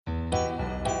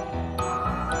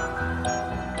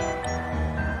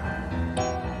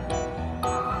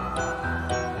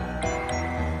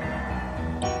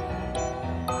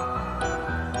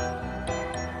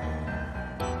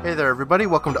Hey there, everybody.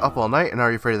 Welcome to Up All Night and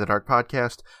Are You Afraid of the Dark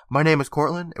podcast. My name is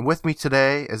Cortland, and with me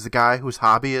today is the guy whose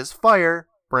hobby is fire,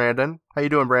 Brandon. How you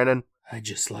doing, Brandon? I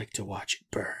just like to watch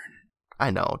it burn. I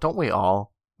know, don't we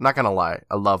all? Not gonna lie,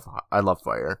 I love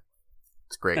fire.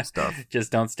 It's great stuff.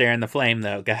 Just don't stare in the flame,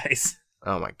 though, guys.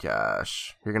 Oh my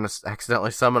gosh. You're gonna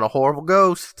accidentally summon a horrible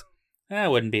ghost.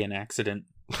 That wouldn't be an accident.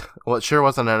 Well, it sure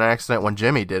wasn't an accident when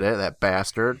Jimmy did it, that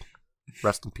bastard.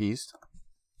 Rest in peace.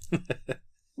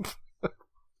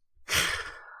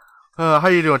 How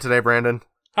you doing today, Brandon?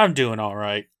 I'm doing all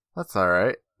right. That's all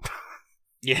right.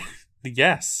 Yeah,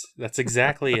 yes, that's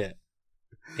exactly it.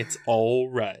 It's all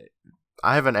right.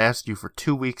 I haven't asked you for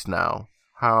 2 weeks now.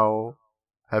 How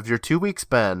have your 2 weeks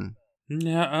been?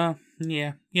 Yeah,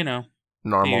 you know,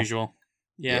 Normal. the usual.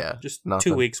 Yeah, just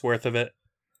nothing. 2 weeks worth of it.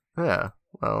 Yeah,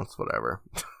 well, it's whatever.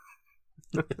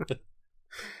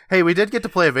 Hey, we did get to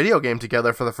play a video game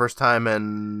together for the first time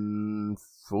in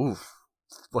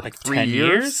like 3 10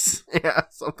 years? Yeah,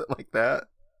 something like that.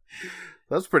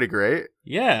 That was pretty great.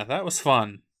 Yeah, that was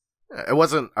fun. It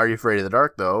wasn't Are You Afraid of the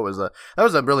Dark, though. That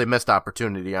was a really missed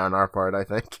opportunity on our part, I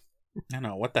think. I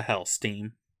know, what the hell,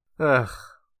 Steam? Ugh.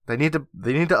 They need to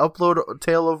upload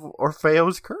Tale of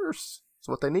Orpheo's Curse. That's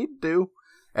what they need to do.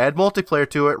 Add multiplayer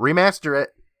to it, remaster it.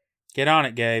 Get on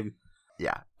it, Gabe.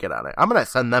 Yeah, get on it. I'm gonna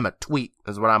send them a tweet.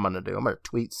 Is what I'm gonna do. I'm gonna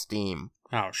tweet Steam.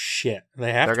 Oh shit,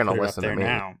 they're gonna put it listen up there to me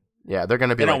now. Yeah, they're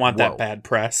gonna be. They don't want Whoa, that bad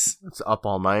press. It's Up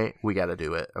All Night. We got to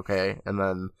do it, okay? And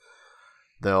then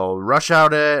they'll rush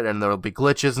out it, and there'll be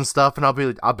glitches and stuff. And I'll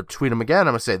tweet them again.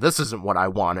 I'm gonna say this isn't what I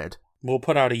wanted. We'll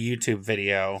put out a YouTube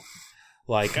video,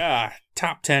 like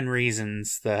top 10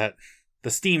 reasons that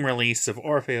the Steam release of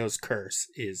Orpheo's Curse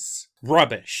is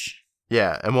rubbish.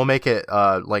 Yeah, and we'll make it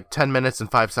like 10 minutes and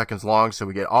 5 seconds long, so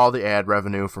we get all the ad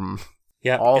revenue from.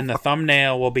 Yep, and the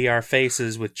thumbnail will be our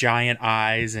faces with giant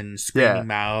eyes and screaming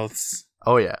mouths.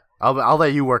 Oh yeah, I'll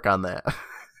let you work on that.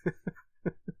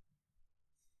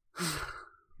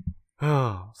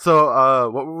 So,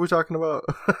 what were we talking about?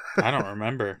 I don't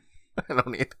remember. I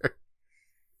don't either.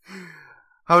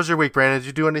 How was your week, Brandon? Did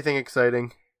you do anything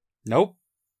exciting? Nope.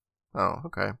 Oh,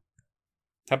 okay.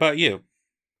 How about you?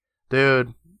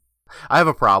 Dude, I have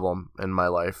a problem in my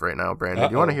life right now, Brandon.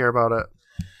 Do you want to hear about it?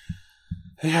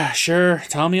 Yeah, sure.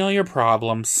 Tell me all your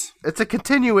problems. It's a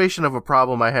continuation of a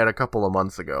problem I had a couple of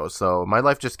months ago, so my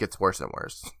life just gets worse and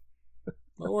worse.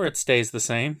 Or it stays the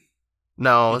same.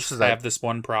 No, this is this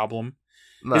one problem.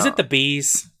 No. Is it the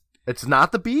bees? It's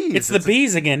not the bees. It's the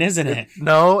bees again, isn't it?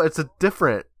 No, it's a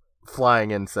different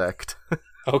flying insect.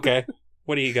 Okay.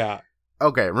 What do you got?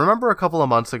 Okay, remember a couple of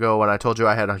months ago when I told you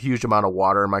I had a huge amount of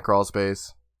water in my crawl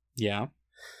space? Yeah.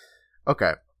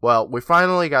 Okay, well, we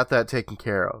finally got that taken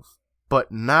care of. But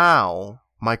now,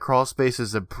 my crawl space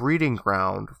is a breeding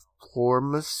ground for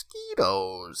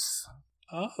mosquitoes.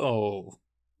 Oh.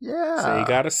 Yeah. So you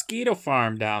got a mosquito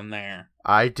farm down there.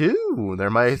 I do. They're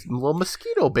my little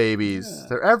mosquito babies. Yeah.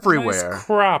 They're everywhere. Nice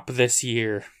crop this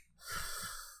year.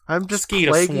 I'm just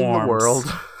mosquito plaguing swarms. the world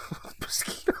with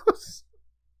mosquitoes.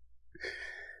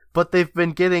 But they've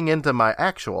been getting into my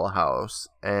actual house,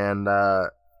 and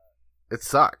it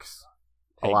sucks.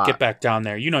 Hey, get back down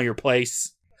there. You know your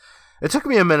place. It took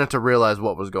me a minute to realize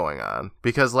what was going on,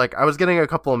 because, like, I was getting a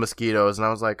couple of mosquitoes, and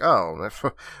I was like, oh,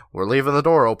 we're leaving the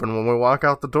door open when we walk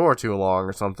out the door too long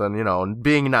or something, you know, and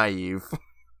being naive.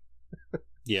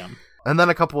 Yeah. And then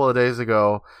a couple of days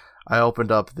ago, I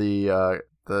opened up the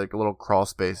little crawl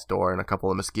space door, and a couple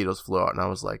of mosquitoes flew out, and I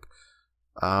was like,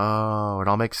 oh, it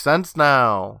all makes sense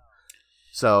now.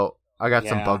 So I got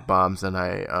some bug bombs, and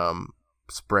I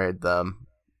sprayed them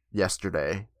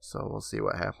yesterday, so we'll see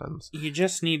what happens. You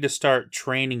just need to start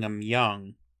training them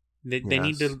young. They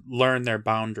need to learn their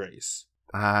boundaries.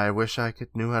 I wish I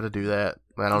knew how to do that.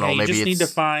 I don't know. You Maybe just need to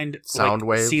find sound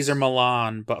waves. Caesar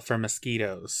Milan, but for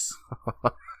mosquitoes.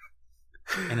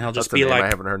 And he'll just That's be a name like, I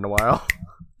haven't heard in a while.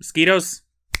 Mosquitoes.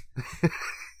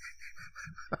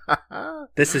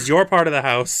 This is your part of the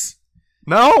house.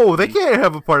 No, they can't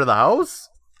have a part of the house.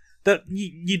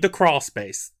 The crawl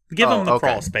space. Give them the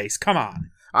crawl space. Come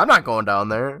on. I'm not going down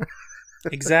there.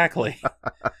 Exactly.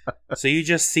 So you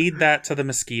just seed that to the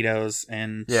mosquitoes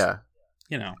and,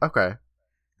 you know. Okay.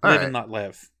 Live and let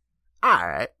live. All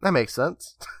right. That makes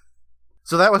sense.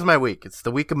 So that was my week. It's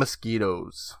the week of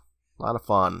mosquitoes. A lot of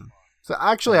fun. So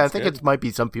actually, I think it might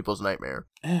be some people's nightmare.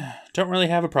 Don't really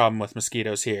have a problem with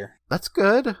mosquitoes here. That's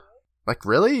good. Like,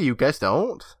 really? You guys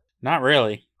don't? Not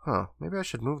really. Huh. Maybe I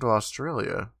should move to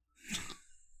Australia.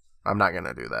 I'm not going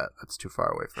to do that. That's too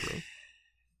far away from me.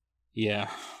 Yeah.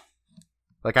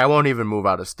 Like, I won't even move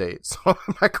out of state, so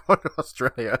I'm not going to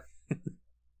Australia.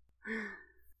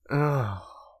 Oh.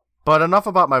 But enough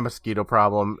about my mosquito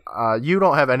problem. You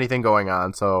don't have anything going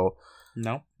on, so...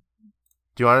 No.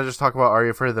 Do you want to just talk about Are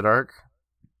You Afraid of the Dark?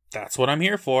 That's what I'm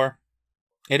here for.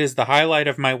 It is the highlight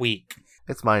of my week.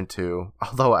 It's mine too.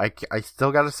 Although I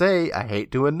still gotta say, I hate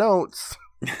doing notes.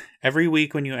 Every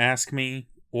week when you ask me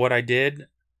what I did,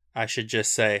 I should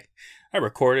just say, I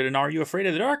recorded an Are You Afraid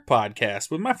of the Dark podcast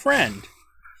with my friend.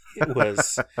 It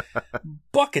was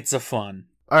buckets of fun.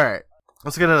 Alright,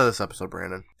 let's get into this episode,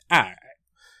 Brandon. Alright.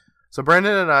 So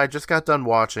Brandon and I just got done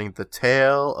watching The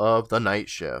Tale of the Night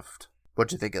Shift.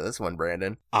 What'd you think of this one,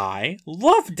 Brandon? I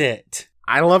loved it.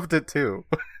 I loved it too.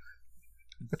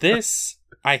 This,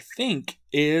 I think,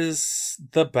 is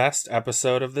the best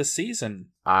episode of this season.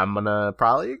 I'm gonna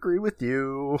probably agree with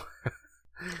you.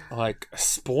 Like,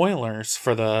 spoilers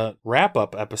for the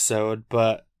wrap-up episode,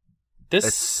 but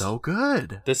it's so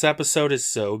good. This episode is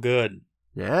so good.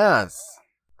 Yes.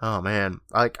 Oh, man.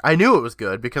 Like, I knew it was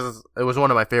good because it was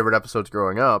one of my favorite episodes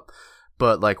growing up.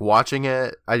 But, like, watching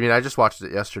it... I mean, I just watched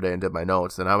it yesterday and did my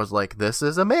notes, and I was like, this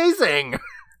is amazing!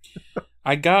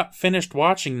 I got finished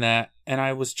watching that, and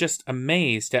I was just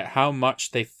amazed at how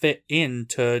much they fit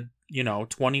into,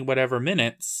 20 whatever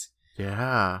minutes.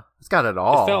 Yeah. It's got it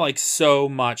all. It felt like so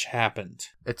much happened.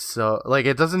 It's so... Like,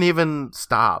 it doesn't even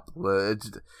stop.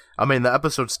 The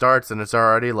episode starts, and it's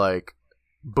already, like,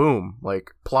 boom,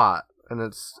 like, plot.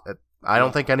 And I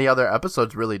don't think any other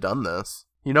episode's really done this.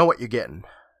 You know what you're getting.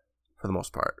 For the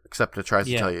most part, except it tries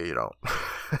to tell you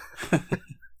don't.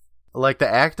 Like, the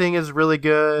acting is really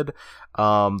good.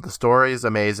 The story is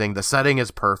amazing. The setting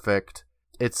is perfect.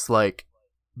 It's, like,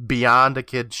 beyond a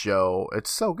kid's show.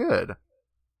 It's so good.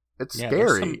 It's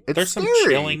scary. There's some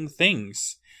chilling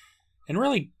things. And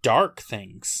really dark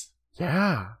things.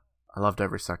 Yeah. I loved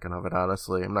every second of it,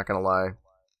 honestly. I'm not going to lie.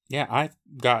 Yeah, I've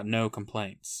got no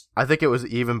complaints. I think it was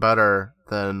even better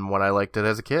than when I liked it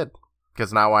as a kid.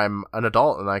 Because now I'm an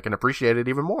adult and I can appreciate it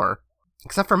even more.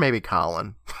 Except for maybe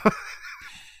Colin.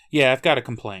 Yeah, I've got a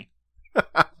complaint.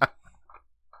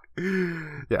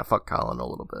 Yeah, fuck Colin a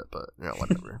little bit, but,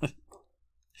 whatever.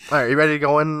 Alright, you ready to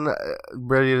go in?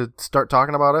 Ready to start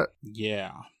talking about it?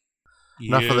 Yeah.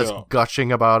 Enough of this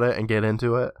gushing about it and get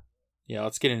into it? Yeah,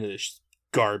 let's get into this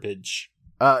garbage.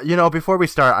 Before we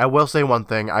start, I will say one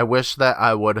thing. I wish that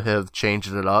I would have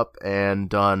changed it up and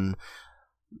done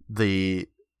the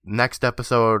next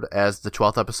episode as the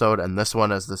 12th episode and this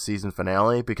one as the season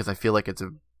finale, because I feel like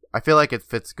it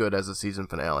fits good as a season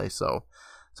finale. So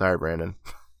sorry, Brandon.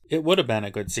 It would have been a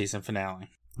good season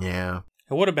finale. Yeah,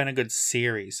 it would have been a good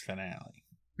series finale.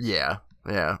 Yeah,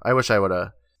 I wish I would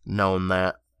have known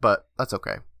that, but that's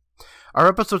okay. Our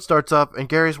episode starts up, and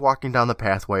Gary's walking down the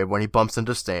pathway when he bumps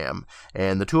into Sam,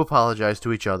 and the two apologize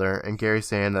to each other, and Gary's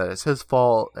saying that it's his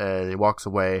fault, and he walks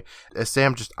away, as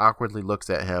Sam just awkwardly looks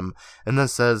at him, and then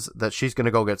says that she's gonna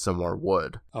go get some more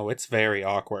wood. Oh, it's very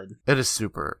awkward. It is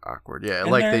super awkward, yeah.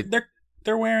 And like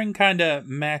they're wearing kind of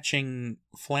matching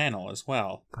flannel as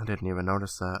well. I didn't even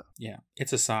notice that. Yeah,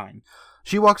 it's a sign.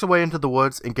 She walks away into the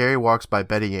woods, and Gary walks by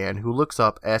Betty Ann, who looks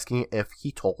up, asking if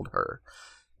he told her.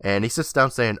 And he sits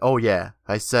down saying, "Oh yeah,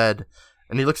 I said,"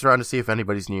 and he looks around to see if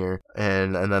anybody's near,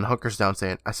 and then hunkers down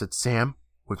saying, "I said, Sam,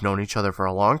 we've known each other for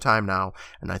a long time now,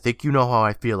 and I think you know how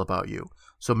I feel about you.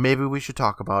 So maybe we should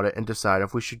talk about it and decide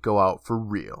if we should go out for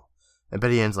real." And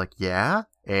Betty Ann's like, "Yeah?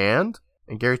 And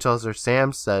Gary tells her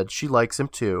Sam said she likes him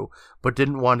too, but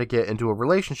didn't want to get into a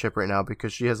relationship right now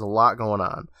because she has a lot going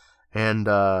on. And,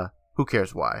 who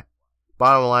cares why?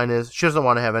 Bottom line is, she doesn't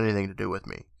want to have anything to do with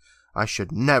me. I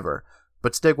should never."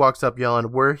 But Stig walks up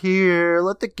yelling, "We're here,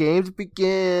 let the games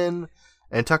begin."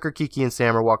 And Tucker, Kiki, and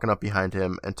Sam are walking up behind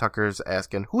him, and Tucker's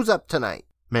asking, "Who's up tonight?"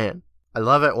 Man, I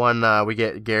love it when we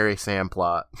get Gary-Sam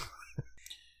plot.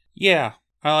 Yeah,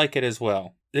 I like it as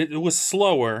well. It was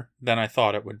slower than I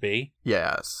thought it would be.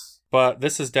 Yes. But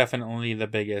this is definitely the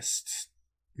biggest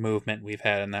movement we've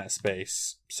had in that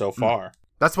space so far.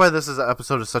 That's why this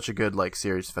episode is such a good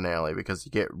series finale, because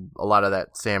you get a lot of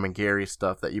that Sam and Gary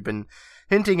stuff that you've been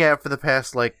hinting at for the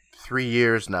past 3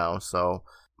 years now. So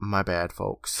my bad,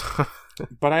 folks.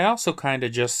 But I also kind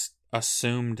of just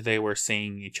assumed they were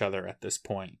seeing each other at this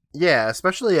point. Yeah,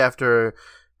 especially after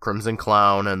Crimson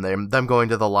Clown and them going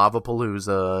to the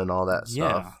Lavapalooza and all that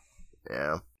stuff.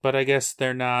 Yeah. But I guess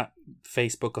they're not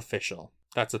Facebook official.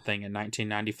 That's a thing in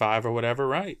 1995 or whatever,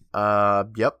 right?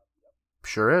 Yep.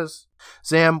 Sure is.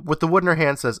 Sam, with the wood in her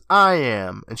hand, says, "I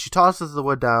am," and she tosses the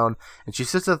wood down, and she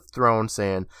sits at the throne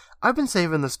saying, "I've been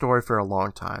saving this story for a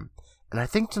long time, and I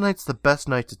think tonight's the best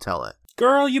night to tell it."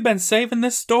 Girl, you've been saving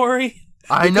this story?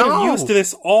 I know! You've used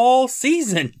this all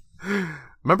season.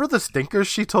 Remember the stinkers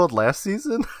she told last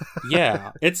season?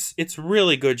 Yeah, it's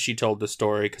really good she told the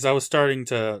story, because I was starting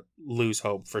to lose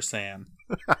hope for Sam.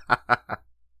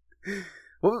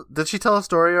 Well, did she tell a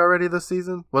story already this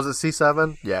season? Was it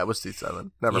C7? Yeah, it was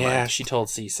C7. Never mind. Yeah, she told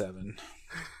C7.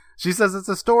 She says it's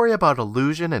a story about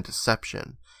illusion and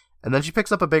deception. And then she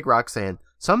picks up a big rock saying,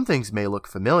 some things may look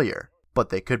familiar, but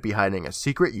they could be hiding a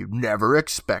secret you never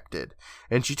expected.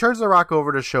 And she turns the rock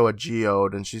over to show a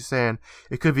geode, and she's saying,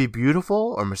 it could be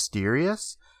beautiful or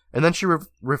mysterious. And then she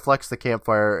reflects the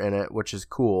campfire in it, which is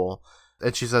cool.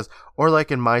 And she says, or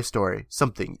like in my story,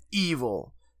 something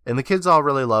evil. And the kids all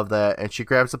really love that, and she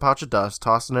grabs a pouch of dust,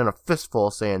 tossing in a fistful,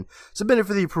 saying, submitted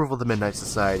for the approval of the Midnight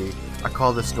Society. I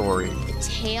call this story The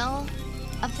Tale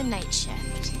of the Night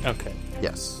Shift. Okay.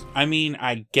 Yes. I mean,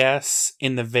 I guess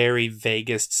in the very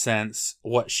vaguest sense,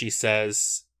 what she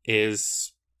says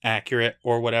is accurate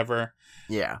or whatever.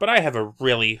 Yeah. But I have a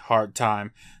really hard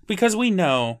time, because we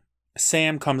know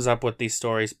Sam comes up with these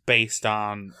stories based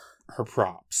on her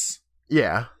props.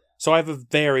 Yeah. So I have a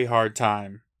very hard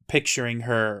time picturing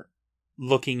her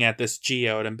looking at this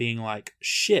geode and being like,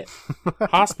 shit,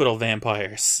 hospital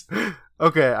vampires.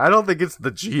 Okay, I don't think it's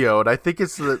the geode. I think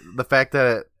it's the fact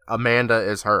that Amanda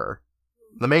is her.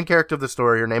 The main character of the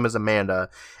story, her name is Amanda,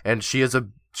 and she's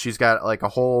got like a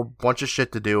whole bunch of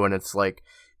shit to do, and it's like,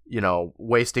 you know,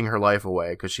 wasting her life away,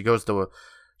 because she goes to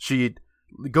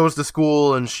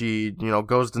school, and she, you know,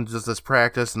 goes and does this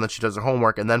practice, and then she does her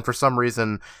homework, and then for some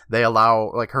reason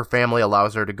her family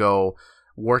allows her to go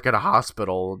work at a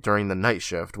hospital during the night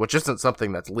shift, which isn't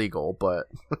something that's legal, but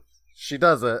she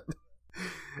does it.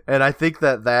 And I think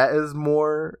that is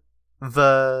more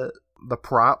the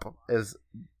prop is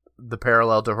the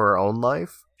parallel to her own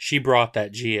life. She brought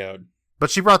that geode.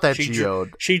 But she brought that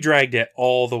geode. She dragged it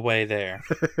all the way there.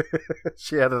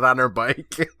 She had it on her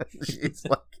bike. She's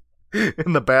like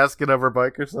in the basket of her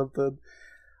bike or something.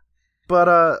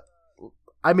 But,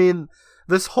 I mean,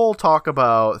 this whole talk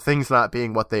about things not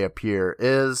being what they appear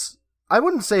is, I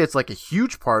wouldn't say it's like a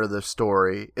huge part of this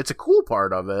story. It's a cool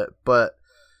part of it, but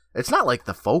it's not like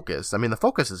the focus. I mean, the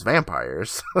focus is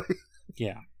vampires.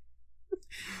 Yeah.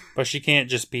 But she can't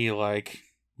just be like,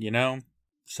 you know,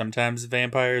 sometimes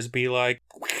vampires be like...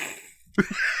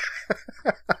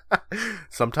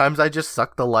 Sometimes I just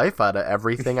suck the life out of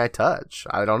everything I touch.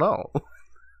 I don't know.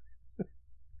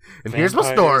 And here's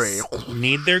my story.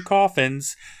 Need their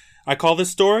coffins. I call this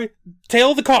story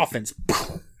Tale of the Coffins.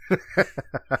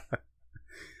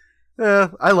 Yeah,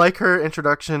 I like her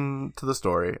introduction to the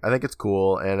story. I think it's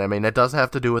cool, and I mean, it does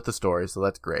have to do with the story, so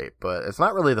that's great, but it's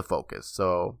not really the focus,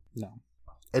 so no,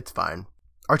 it's fine.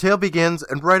 Our tale begins,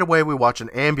 and right away we watch an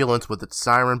ambulance with its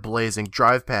siren blazing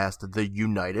drive past the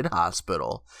United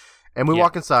Hospital. And we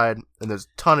walk inside, and there's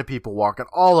a ton of people walking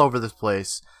all over this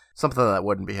place. Something that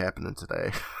wouldn't be happening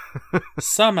today.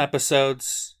 Some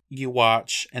episodes you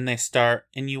watch, and they start,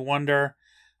 and you wonder,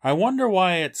 I wonder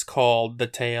why it's called The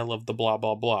Tale of the Blah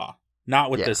Blah Blah.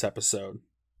 Not with this episode.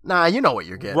 Nah, you know what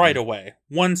you're getting. Right away.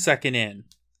 1 second in.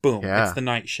 Boom. Yeah. It's the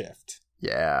night shift.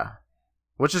 Yeah.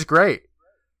 Which is great.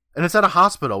 And it's at a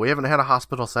hospital. We haven't had a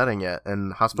hospital setting yet.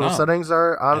 And hospital settings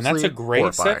are honestly And that's a great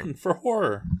horrifying. setting for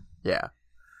horror. Yeah.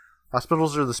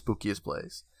 Hospitals are the spookiest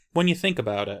place. When you think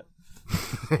about it.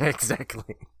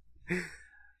 Exactly.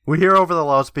 We hear over the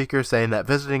loudspeaker saying that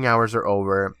visiting hours are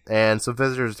over, and some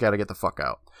visitors got to get the fuck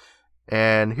out.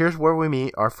 And here's where we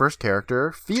meet our first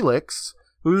character, Felix,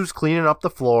 who's cleaning up the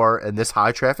floor in this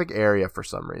high-traffic area for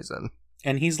some reason.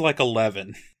 And he's like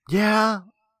 11. Yeah,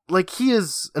 like he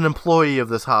is an employee of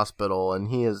this hospital, and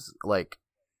he is like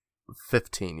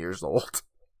 15 years old.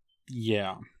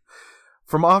 Yeah.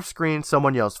 From off-screen,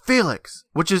 someone yells, Felix,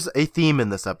 which is a theme in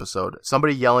this episode.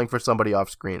 Somebody yelling for somebody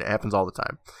off-screen. It happens all the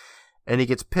time. And he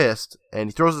gets pissed, and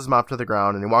he throws his mop to the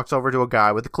ground, and he walks over to a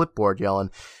guy with a clipboard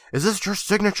yelling, is this your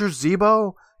signature,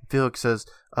 Zebo? Felix says,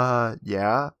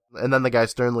 yeah. And then the guy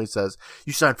sternly says,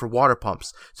 you signed for water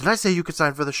pumps. Did I say you could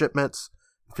sign for the shipments?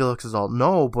 Felix is all,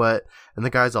 no, but... And the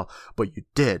guy's all, but you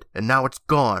did, and now it's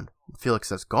gone. Felix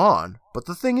says, gone? But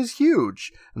the thing is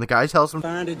huge. And the guy tells him,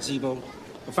 find it, Zebo.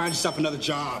 Or find yourself another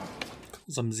job.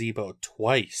 Calls him Zebo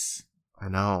twice. I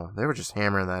know. They were just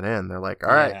hammering that in. They're like,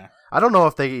 all right. I don't know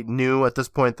if they knew at this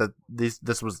point that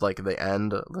this was like the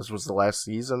end. This was the last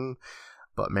season.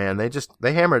 But man,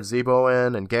 they hammered Zebo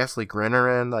in and Ghastly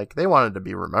Grinner in. Like, they wanted to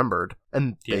be remembered.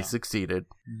 And they succeeded.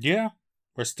 Yeah.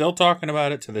 We're still talking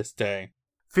about it to this day.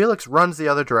 Felix runs the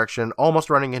other direction, almost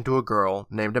running into a girl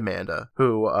named Amanda,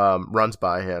 who runs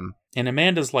by him. And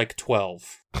Amanda's like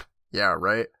 12. Yeah,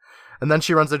 right? And then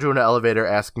she runs into an elevator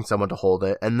asking someone to hold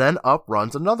it. And then up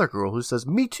runs another girl who says,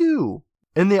 me too.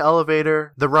 In the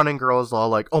elevator, the running girl is all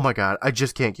like, oh my god, I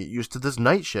just can't get used to this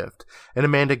night shift. And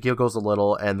Amanda giggles a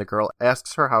little, and the girl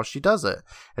asks her how she does it.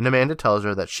 And Amanda tells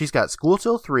her that she's got school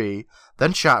till 3,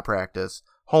 then shot practice,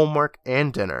 homework,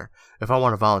 and dinner. If I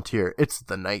want to volunteer, it's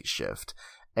the night shift.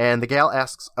 And the gal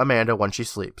asks Amanda when she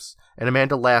sleeps. And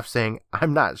Amanda laughs, saying,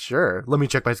 I'm not sure. Let me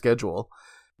check my schedule.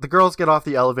 The girls get off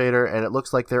the elevator, and it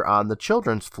looks like they're on the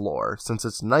children's floor, since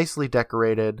it's nicely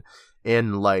decorated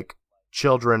in, like,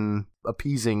 children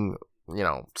appeasing,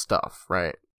 stuff,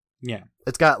 right? Yeah.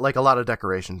 It's got, like, a lot of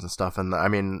decorations and stuff, and, I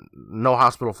mean, no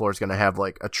hospital floor is going to have,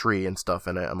 like, a tree and stuff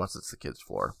in it unless it's the kids'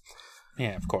 floor.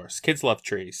 Yeah, of course. Kids love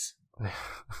trees.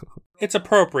 It's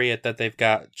appropriate that they've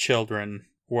got children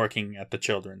working at the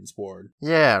children's ward.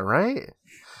 Yeah, right?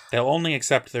 They'll only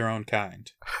accept their own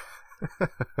kind.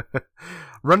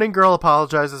 Running girl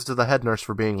apologizes to the head nurse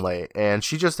for being late, and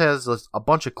she just has a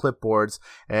bunch of clipboards,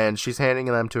 and she's handing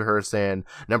them to her saying,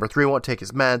 number 3 won't take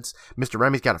his meds, Mr.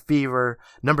 Remy's got a fever,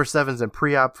 number 7's in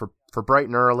pre-op for bright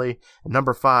and early, and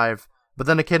number 5, but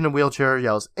then a kid in a wheelchair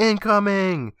yells,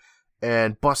 incoming,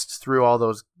 and busts through all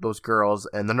those girls,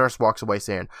 and the nurse walks away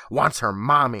saying, wants her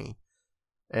mommy.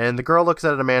 And the girl looks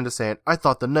at Amanda saying, I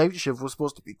thought the night shift was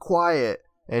supposed to be quiet.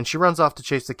 And she runs off to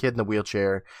chase the kid in the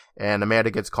wheelchair, and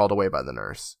Amanda gets called away by the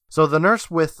nurse. So the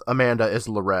nurse with Amanda is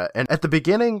Lorette, and at the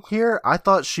beginning here, I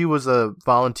thought she was a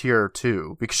volunteer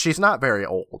too, because she's not very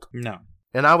old. No.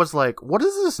 And I was like, what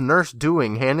is this nurse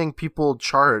doing, handing people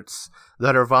charts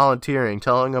that are volunteering,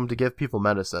 telling them to give people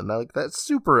medicine? Like, that's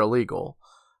super illegal.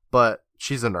 But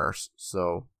she's a nurse,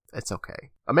 so it's okay.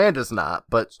 Amanda's not,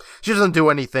 but she doesn't do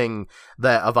anything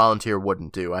that a volunteer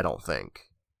wouldn't do, I don't think.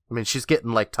 I mean, she's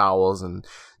getting, like, towels and,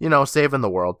 saving the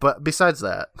world. But besides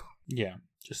that... Yeah,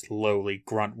 just lowly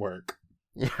grunt work.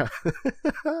 Yeah.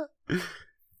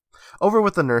 Over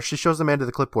with the nurse, she shows Amanda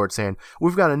the clipboard saying,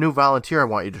 we've got a new volunteer I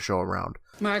want you to show around.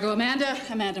 Margot,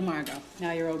 Amanda, Margot.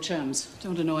 Now you're old chums.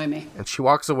 Don't annoy me. And she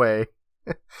walks away.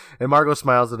 And Margot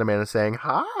smiles at Amanda saying,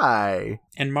 hi.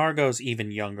 And Margot's even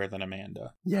younger than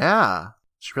Amanda. Yeah,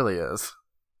 she really is.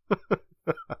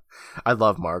 I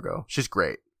love Margot. She's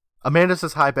great. Amanda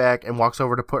says hi back and walks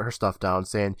over to put her stuff down,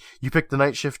 saying, you picked the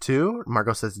night shift too?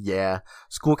 Margot says, yeah.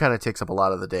 School kind of takes up a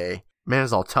lot of the day.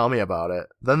 Amanda's all, tell me about it.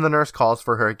 Then the nurse calls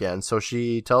for her again, so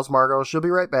she tells Margot she'll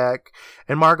be right back.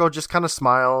 And Margot just kind of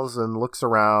smiles and looks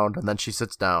around, and then she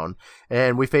sits down.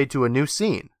 And we fade to a new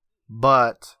scene.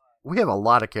 But we have a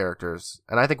lot of characters,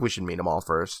 and I think we should meet them all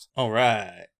first. All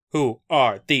right. Who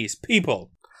are these people?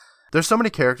 There's so many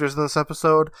characters in this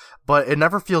episode, but it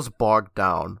never feels bogged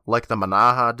down, like the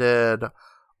Manaha did,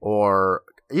 or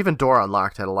even Dora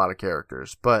Unlocked had a lot of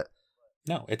characters, but...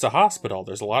 No, it's a hospital.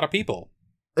 There's a lot of people.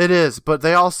 It is, but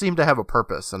they all seem to have a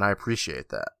purpose, and I appreciate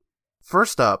that.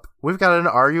 First up, we've got an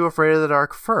Are You Afraid of the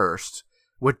Dark first,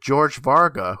 with George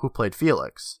Varga, who played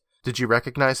Felix. Did you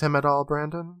recognize him at all,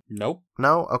 Brandon? Nope.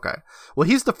 No? Okay. Well,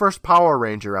 he's the first Power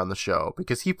Ranger on the show,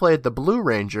 because he played the Blue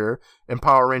Ranger in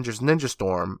Power Rangers Ninja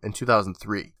Storm in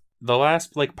 2003. The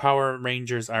last, Power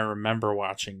Rangers I remember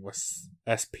watching was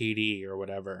SPD or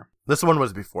whatever. This one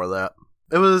was before that.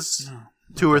 It was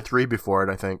 2 or 3 before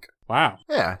it, I think. Wow.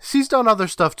 Yeah, he's done other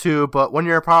stuff too, but when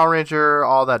you're a Power Ranger,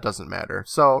 all that doesn't matter.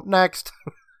 So, next.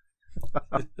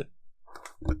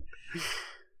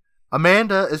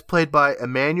 Amanda is played by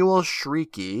Emmanuel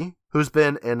Shrieky, who's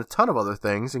been in a ton of other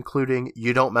things, including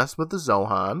You Don't Mess with the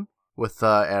Zohan with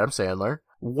Adam Sandler,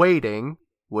 Waiting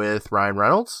with Ryan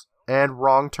Reynolds, and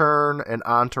Wrong Turn and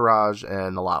Entourage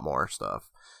and a lot more stuff.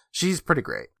 She's pretty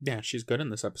great. Yeah, she's good in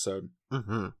this episode.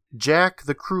 Mm-hmm. Jack,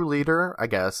 the crew leader, I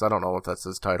guess. I don't know if that's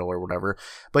his title or whatever.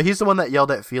 But he's the one that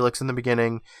yelled at Felix in the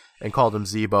beginning and called him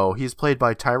Zebo. He's played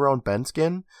by Tyrone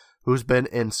Benskin, who's been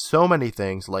in so many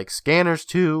things like Scanners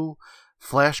 2,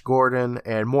 Flash Gordon,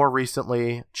 and more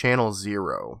recently, Channel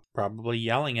Zero. Probably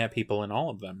yelling at people in all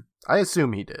of them. I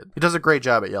assume he did. He does a great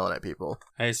job at yelling at people.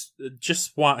 I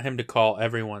just want him to call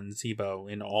everyone Zebo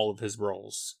in all of his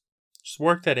roles. Just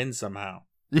work that in somehow.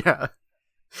 Yeah.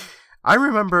 I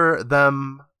remember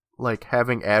them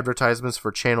having advertisements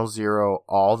for Channel Zero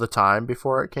all the time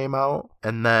before it came out,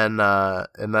 and then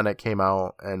it came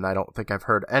out, and I don't think I've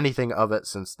heard anything of it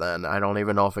since then. I don't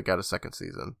even know if it got a second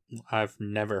season. I've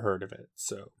never heard of it,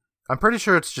 so I'm pretty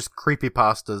sure it's just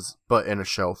creepypastas, but in a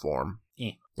show form.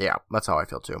 Yeah, that's how I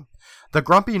feel too. The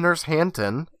grumpy nurse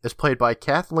Hanton is played by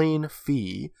Kathleen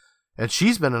Fee, and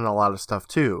she's been in a lot of stuff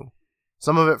too.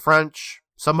 Some of it French,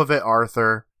 some of it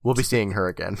Arthur. We'll be seeing her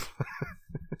again.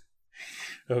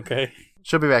 Okay.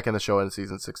 She'll be back in the show in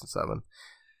season 6 and 7.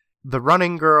 The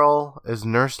running girl is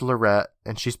Nurse Lorette,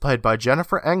 and she's played by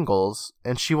Jennifer Engels,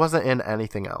 and she wasn't in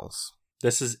anything else.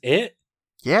 This is it?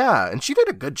 Yeah, and she did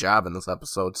a good job in this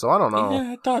episode, so I don't know.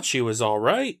 Yeah, I thought she was all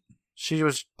right. She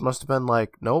must have been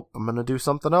like, nope, I'm going to do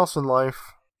something else in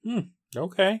life.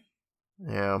 Okay.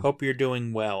 Yeah. Hope you're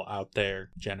doing well out there,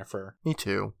 Jennifer. Me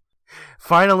too.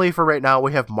 Finally, for right now,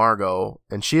 we have Margot,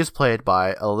 and she is played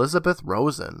by Elizabeth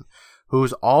Rosen,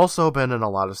 who's also been in a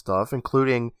lot of stuff,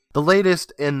 including the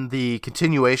latest in the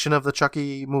continuation of the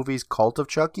Chucky movies, Cult of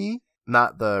Chucky,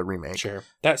 not the remake. Sure.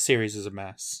 That series is a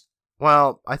mess.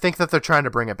 Well, I think that they're trying to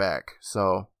bring it back,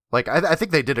 so, like, I think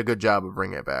they did a good job of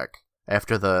bringing it back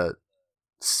after the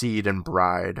Seed and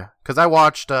Bride, because I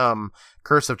watched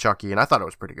Curse of Chucky, and I thought it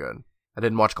was pretty good. I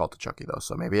didn't watch Cult of Chucky, though,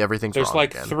 so maybe everything's There's wrong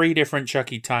like again. 3 different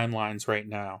Chucky timelines right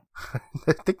now.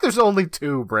 I think there's only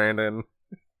 2, Brandon.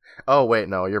 Oh, wait,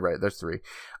 no, you're right. There's 3.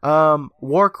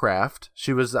 Warcraft,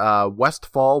 she was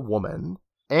Westfall Woman.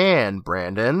 And,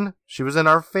 Brandon, she was in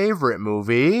our favorite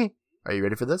movie. Are you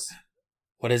ready for this?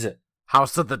 What is it?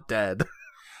 House of the Dead.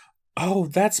 Oh,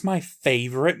 that's my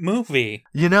favorite movie.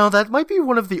 You know, that might be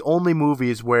one of the only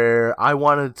movies where I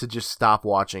wanted to just stop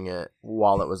watching it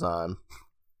while it was on.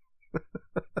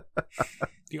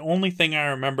 The only thing I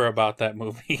remember about that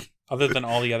movie, other than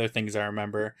all the other things I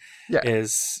remember,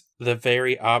 is the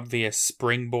very obvious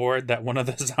springboard that one of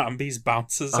the zombies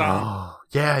bounces on. Oh,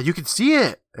 yeah, you could see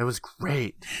it. It was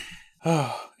great.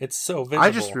 Oh, it's so visible.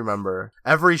 I just remember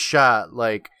every shot,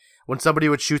 like, when somebody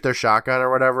would shoot their shotgun or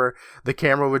whatever, the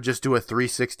camera would just do a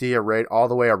 360 right all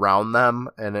the way around them,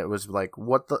 and it was like,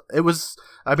 what the... It was...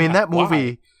 I mean, that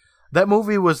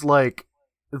movie was like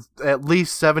at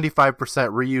least 75%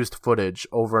 reused footage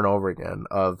over and over again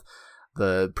of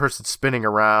the person spinning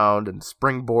around and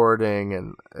springboarding,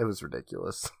 and it was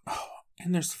ridiculous. Oh,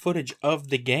 and there's footage of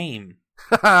the game.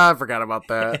 I forgot about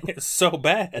that. It's so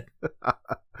bad.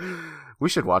 We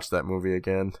should watch that movie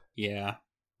again. Yeah.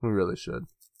 We really should.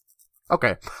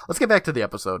 Okay, let's get back to the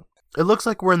episode. It looks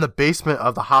like we're in the basement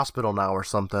of the hospital now or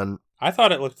something. I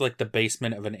thought it looked like the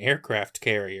basement of an aircraft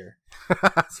carrier.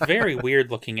 It's a very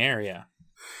weird looking area.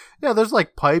 Yeah, there's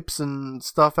like pipes and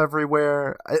stuff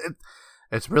everywhere.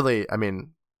 It's really, I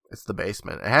mean, it's the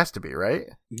basement. It has to be, right?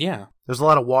 Yeah. There's a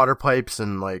lot of water pipes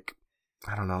and like,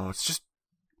 I don't know, it's just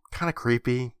kind of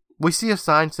creepy. We see a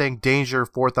sign saying danger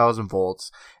 4,000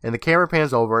 volts, and the camera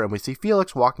pans over and we see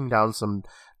Felix walking down some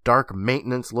dark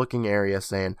maintenance looking area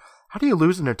saying, how do you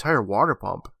lose an entire water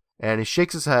pump? And he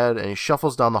shakes his head and he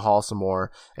shuffles down the hall some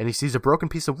more, and he sees a broken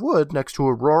piece of wood next to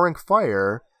a roaring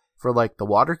fire for like the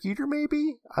water heater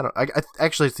maybe?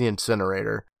 Actually it's the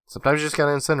incinerator. Sometimes you just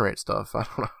gotta incinerate stuff. I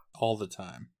don't know. All the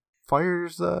time.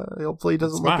 Fires, hopefully he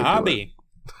doesn't It's look my into hobby.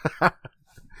 it.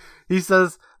 He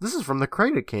says, this is from the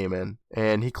crate it came in.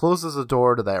 And he closes the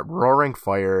door to that roaring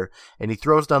fire, and he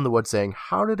throws down the wood saying,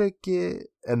 how did it get...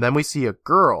 And then we see a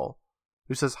girl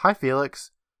who says, hi,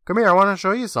 Felix. Come here, I want to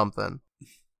show you something.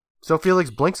 So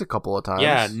Felix blinks a couple of times.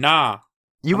 Yeah, nah.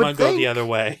 You I'm would gonna think. go the other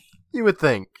way. You would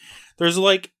think. There's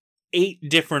like 8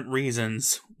 different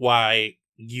reasons why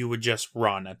you would just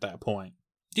run at that point.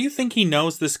 Do you think he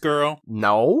knows this girl?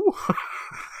 No.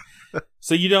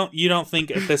 So you don't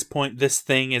think at this point this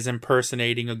thing is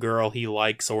impersonating a girl he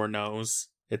likes or knows?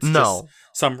 It's just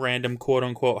some random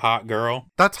quote-unquote hot girl?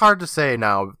 That's hard to say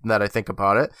now that I think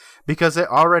about it, because it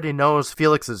already knows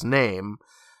Felix's name.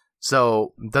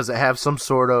 So does it have some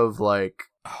sort of like...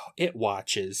 Oh, it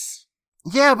watches.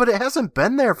 Yeah, but it hasn't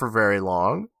been there for very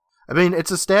long. I mean,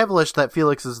 it's established that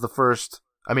Felix is the first...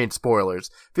 I mean, spoilers.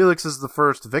 Felix is the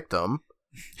first victim.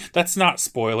 That's not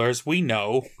spoilers. We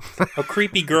know. A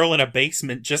creepy girl in a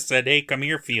basement just said, hey, come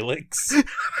here, Felix.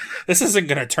 This isn't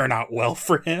going to turn out well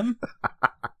for him.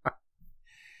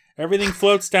 Everything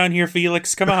floats down here,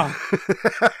 Felix. Come on.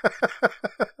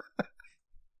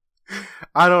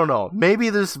 I don't know. Maybe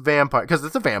this vampire... Because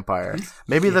it's a vampire.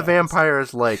 Maybe the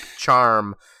vampire's, like,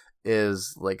 charm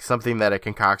is, like, something that it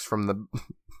concocts from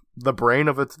the brain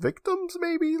of its victims,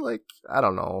 maybe? Like, I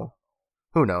don't know.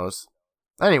 Who knows?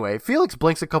 Anyway, Felix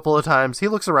blinks a couple of times, he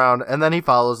looks around, and then he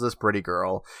follows this pretty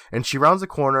girl. And she rounds a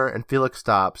corner, and Felix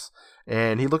stops.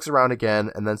 And he looks around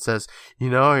again, and then says, you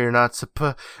know, you're not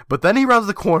supposed... But then he rounds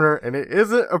the corner, and it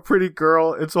isn't a pretty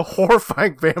girl, it's a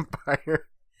horrifying vampire.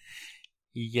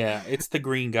 Yeah, it's the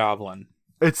Green Goblin.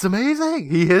 It's amazing.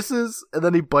 He hisses, and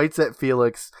then he bites at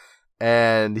Felix,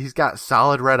 and he's got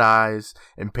solid red eyes,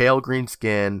 and pale green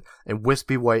skin, and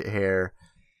wispy white hair.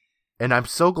 And I'm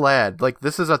so glad. Like,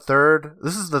 this is the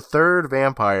third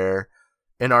vampire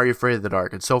in Are You Afraid of the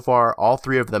Dark? And so far, all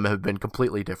 3 of them have been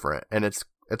completely different. And it's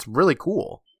really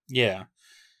cool. Yeah.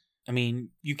 I mean,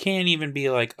 you can't even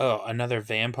be like, oh, another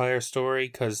vampire story,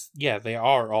 because, yeah, they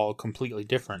are all completely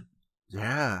different.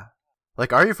 Yeah.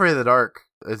 Like, Are You Afraid of the Dark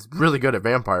is really good at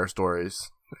vampire stories.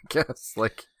 I guess,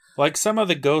 Like, some of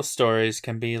the ghost stories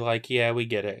can be like, yeah, we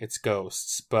get it, it's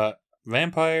ghosts. But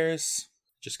vampires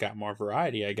just got more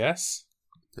variety, I guess.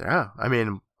 Yeah, I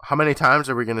mean, how many times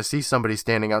are we going to see somebody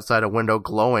standing outside a window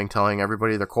glowing, telling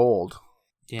everybody they're cold?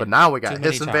 Yeah, but now we got too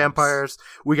many hissing times. vampires,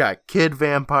 we got kid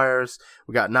vampires,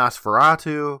 we got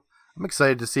Nosferatu. I'm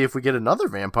excited to see if we get another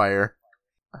vampire.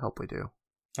 I hope we do.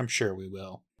 I'm sure we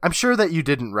will. I'm sure that you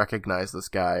didn't recognize this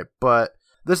guy, but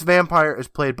this vampire is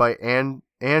played by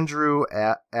Andrew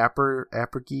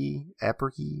Appergy?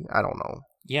 I don't know.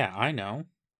 Yeah, I know.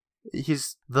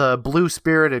 He's the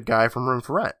blue-spirited guy from Room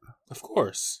for Rent. Of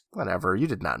course. Whatever, you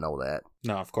did not know that.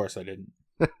 No, of course I didn't.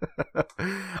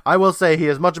 I will say he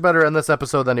is much better in this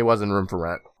episode than he was in Room for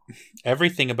Rent.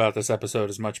 Everything about this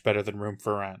episode is much better than Room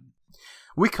for Rent.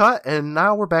 We cut, and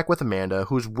now we're back with Amanda,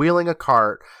 who's wheeling a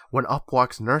cart when up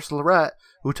walks Nurse Lorette,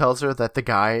 who tells her that the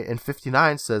guy in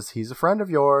 59 says he's a friend of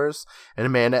yours, and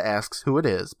Amanda asks who it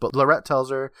is, but Lorette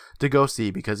tells her to go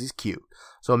see because he's cute.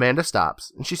 So Amanda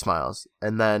stops, and she smiles,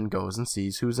 and then goes and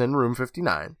sees who's in room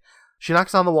 59. She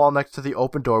knocks on the wall next to the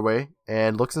open doorway,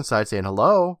 and looks inside saying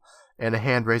hello, and a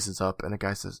hand raises up, and a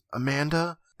guy says,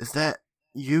 Amanda, is that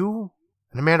you?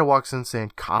 And Amanda walks in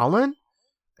saying, Colin?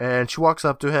 And she walks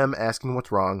up to him asking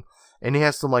what's wrong. And he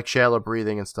has some shallow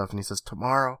breathing and stuff. And he says,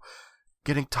 tomorrow,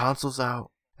 getting tonsils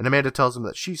out. And Amanda tells him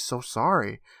that she's so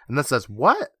sorry. And then says,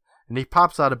 what? And he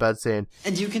pops out of bed saying,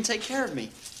 and you can take care of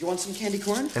me. You want some candy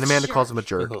corn? And Amanda calls him a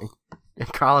jerk.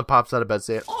 And Colin pops out of bed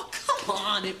saying, oh, come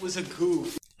on. It was a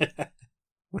goof.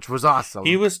 Which was awesome.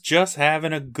 He was just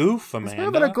having a goof, Amanda. He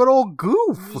was having a good old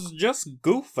goof. He was just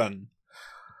goofing.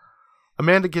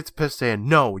 Amanda gets pissed saying,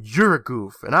 no, you're a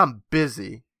goof. And I'm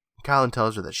busy. Colin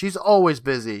tells her that she's always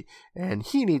busy and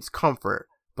he needs comfort,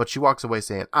 but she walks away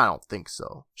saying, I don't think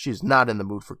so. She's not in the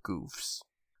mood for goofs.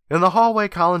 In the hallway,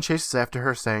 Colin chases after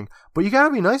her saying, but you gotta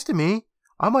be nice to me.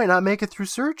 I might not make it through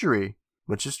surgery,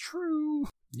 which is true.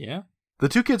 Yeah. The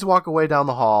two kids walk away down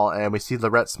the hall and we see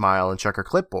Lorette smile and check her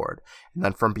clipboard. And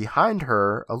then from behind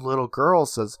her, a little girl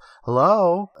says,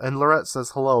 hello. And Lorette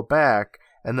says hello back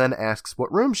and then asks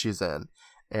what room she's in.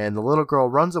 And the little girl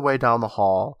runs away down the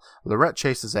hall. Lorette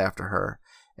chases after her.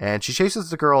 And she chases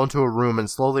the girl into a room and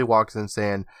slowly walks in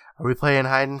saying, are we playing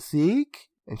hide and seek?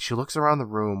 And she looks around the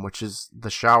room, which is the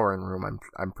showering room,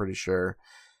 I'm pretty sure.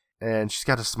 And she's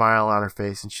got a smile on her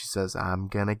face and she says, I'm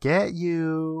gonna get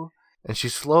you. And she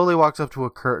slowly walks up to a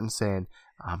curtain saying,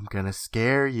 I'm gonna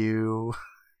scare you.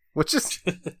 Which is,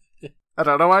 I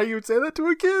don't know why you would say that to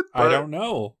a kid. But... I don't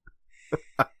know.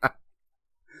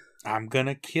 I'm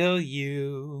gonna kill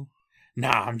you.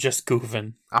 Nah, I'm just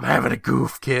goofing. I'm having a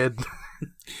goof, kid.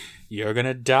 You're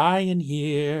gonna die in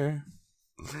here.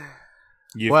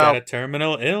 You've got a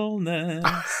terminal illness.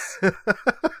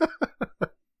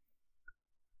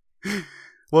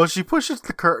 Well, she pushes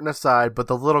the curtain aside, but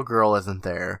the little girl isn't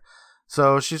there.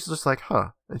 So she's just like, huh.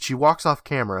 And she walks off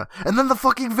camera. And then the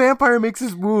fucking vampire makes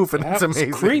his move, and it's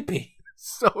amazing. Creepy.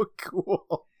 So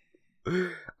cool.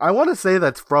 I want to say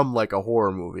that's from a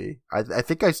horror movie. I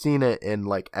think I've seen it in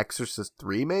Exorcist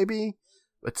 3 maybe.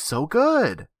 It's so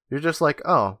good. You're just like,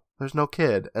 oh, there's no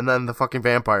kid. And then the fucking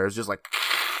vampire is just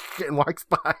and walks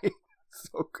by.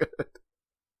 So good.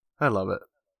 I love it.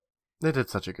 They did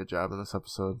such a good job in this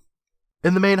episode.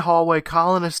 In the main hallway,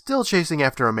 Colin is still chasing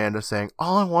after Amanda saying,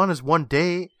 all I want is one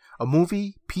date, a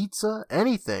movie, pizza,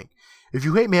 anything. If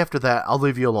you hate me after that, I'll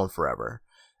leave you alone forever.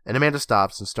 And Amanda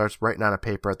stops and starts writing on a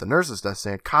paper at the nurse's desk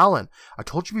saying, Colin, I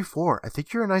told you before, I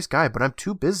think you're a nice guy, but I'm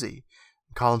too busy.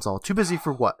 And Colin's all, too busy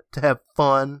for what? To have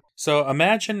fun? So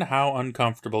imagine how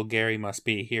uncomfortable Gary must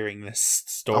be hearing this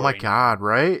story. Oh my God,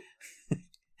 right?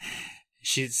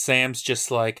 Sam's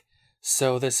just like,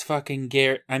 so this fucking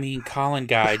Colin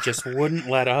guy just wouldn't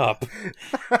let up.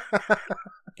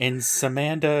 And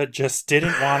Samantha just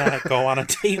didn't want to go on a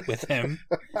date with him.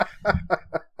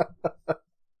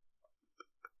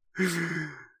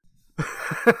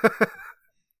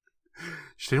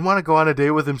 She didn't want to go on a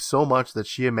date with him so much that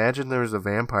she imagined there was a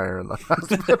vampire in the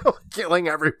hospital killing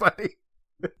everybody.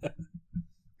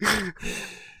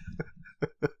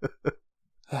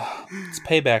 It's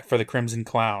payback for the Crimson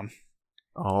Clown.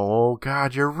 Oh,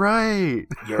 God, you're right.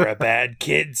 You're a bad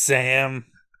kid, Sam.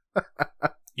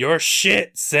 You're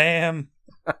shit, Sam.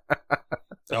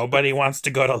 Nobody wants to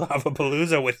go to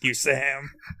Lollapalooza with you,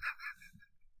 Sam.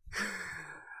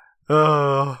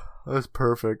 Oh, that's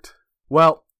perfect.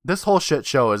 Well, this whole shit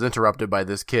show is interrupted by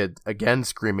this kid again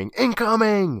screaming,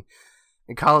 incoming!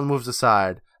 And Colin moves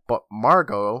aside, but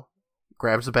Margot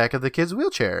grabs the back of the kid's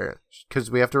wheelchair,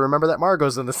 because we have to remember that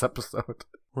Margot's in this episode.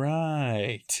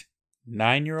 Right.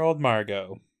 9-year-old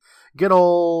Margot. Good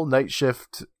old night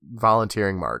shift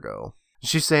volunteering Margot.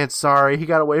 She's saying, sorry, he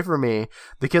got away from me.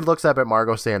 The kid looks up at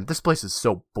Margot saying, this place is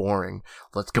so boring.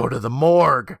 Let's go to the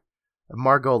morgue. And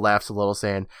Margot laughs a little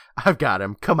saying, I've got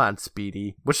him. Come on,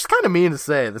 Speedy. Which is kind of mean to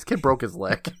say. This kid broke his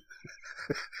leg.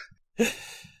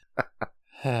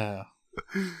 And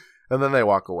then they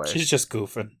walk away. She's just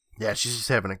goofing. Yeah, she's just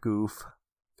having a goof.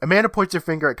 Amanda points her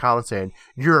finger at Colin saying,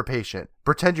 you're a patient.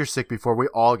 Pretend you're sick before we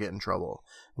all get in trouble.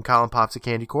 And Colin pops a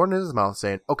candy corn in his mouth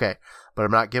saying, okay, but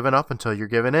I'm not giving up until you're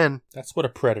giving in. That's what a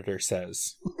predator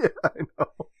says. Yeah, I know.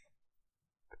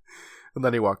 And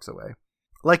then he walks away.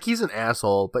 Like, he's an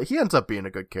asshole, but he ends up being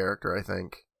a good character, I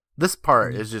think. This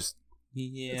part is just,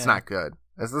 it's not good.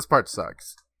 This part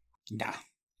sucks. Nah,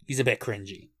 he's a bit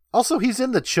cringy. Also, he's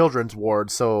in the children's ward,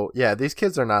 so yeah, these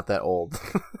kids are not that old.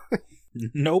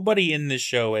 Nobody in this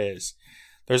show is.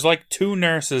 There's like 2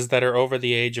 nurses that are over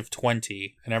the age of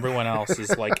 20, and everyone else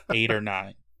is like 8 or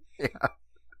 9. Yeah.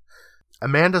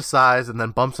 Amanda sighs and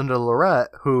then bumps into Lorette,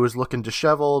 who is looking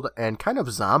disheveled and kind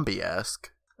of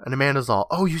zombie-esque. And Amanda's all,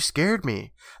 oh, you scared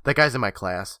me. That guy's in my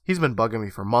class. He's been bugging me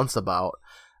for months about.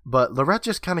 But Lorette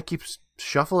just kind of keeps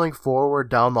shuffling forward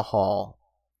down the hall,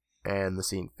 and the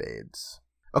scene fades.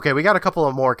 Okay, we got a couple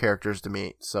of more characters to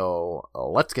meet, so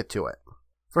let's get to it.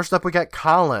 First up, we got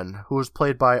Colin, who is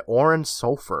played by Oren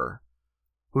Sofer,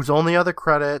 whose only other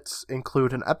credits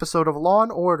include an episode of Law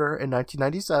 & Order in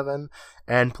 1997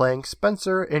 and playing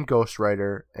Spencer in Ghost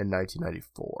Rider in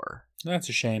 1994. That's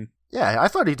a shame. Yeah, I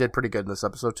thought he did pretty good in this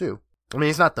episode, too. I mean,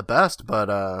 he's not the best, but,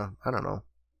 I don't know.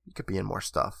 He could be in more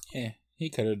stuff. Yeah, he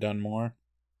could have done more.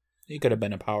 He could have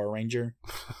been a Power Ranger.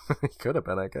 He could have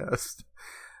been, I guess.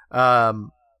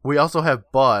 We also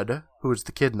have Bud, who's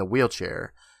the kid in the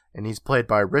wheelchair, and he's played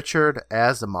by Richard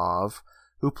Asimov,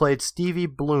 who played Stevie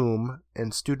Bloom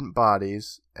in Student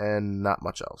Bodies, and not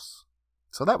much else.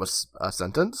 So that was a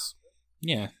sentence.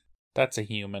 Yeah, that's a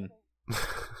human.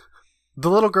 The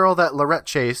little girl that Lorette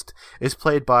chased is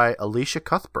played by Alicia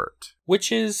Cuthbert.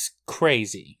 Which is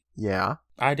crazy. Yeah.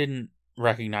 I didn't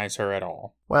recognize her at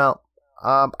all. Well,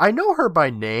 I know her by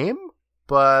name,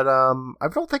 but I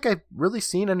don't think I've really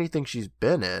seen anything she's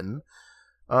been in.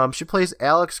 She plays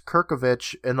Alex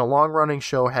Kirkovich in the long-running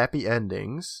show Happy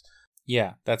Endings.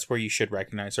 Yeah, that's where you should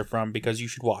recognize her from, because you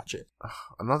should watch it.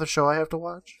 Another show I have to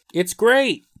watch? It's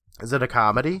great! Is it a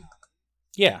comedy?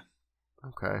 Yeah.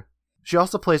 Okay. She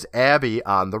also plays Abby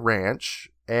on The Ranch,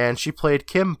 and she played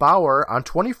Kim Bauer on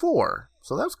 24,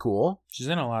 so that's cool. She's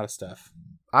in a lot of stuff.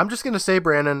 I'm just going to say,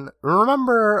 Brandon,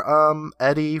 remember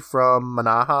Eddie from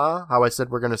Manaha? How I said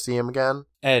we're going to see him again?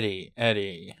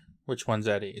 Eddie. Which one's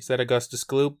Eddie? Is that Augustus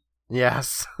Gloop?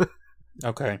 Yes.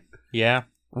 Okay. Yeah.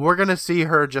 We're going to see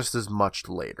her just as much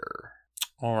later.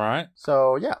 All right.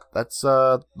 So, yeah, that's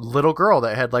a little girl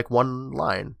that had, like, one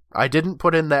line. I didn't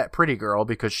put in that pretty girl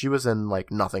because she was in, like,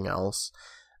 nothing else.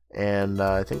 And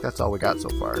I think that's all we got so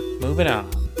far. Moving on.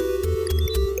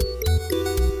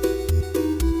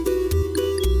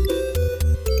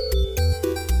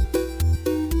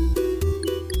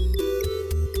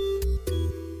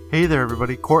 Hey there,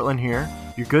 everybody. Cortland here,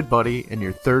 your good buddy and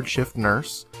your third shift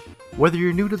nurse. Whether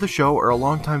you're new to the show or a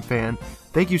longtime fan,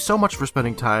 thank you so much for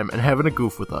spending time and having a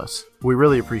goof with us. We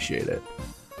really appreciate it.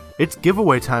 It's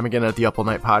giveaway time again at the Up All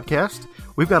Night Podcast.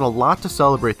 We've got a lot to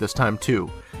celebrate this time,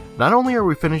 too. Not only are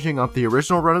we finishing up the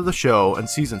original run of the show in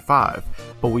Season 5,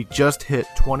 but we just hit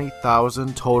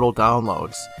 20,000 total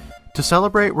downloads. To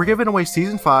celebrate, we're giving away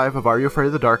Season 5 of Are You Afraid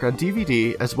of the Dark on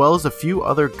DVD, as well as a few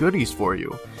other goodies for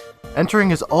you.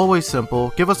 Entering is always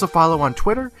simple. Give us a follow on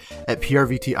Twitter at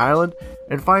PRVT Island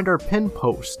and find our pinned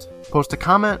post. Post a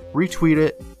comment, retweet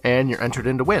it, and you're entered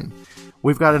in to win.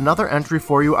 We've got another entry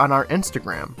for you on our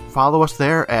Instagram. Follow us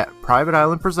there at Private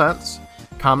Island Presents.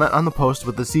 Comment on the post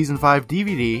with the Season 5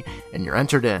 DVD, and you're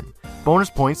entered in. Bonus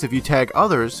points if you tag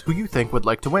others who you think would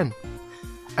like to win.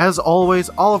 As always,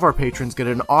 all of our patrons get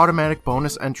an automatic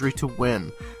bonus entry to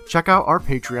win. Check out our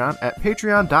Patreon at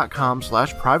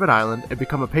patreon.com/privateisland and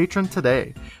become a patron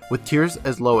today. With tiers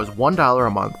as low as $1 a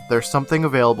month, there's something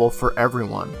available for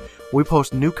everyone. We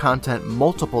post new content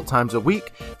multiple times a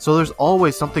week, so there's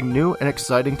always something new and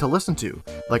exciting to listen to,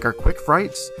 like our quick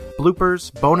frights,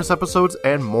 bloopers, bonus episodes,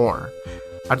 and more.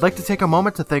 I'd like to take a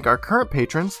moment to thank our current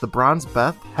patrons, the Bronze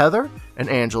Beth, Heather, and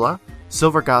Angela,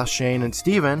 Silver Goth Shane and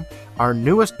Steven, our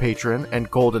newest patron and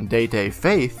Golden Day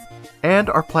Faith, and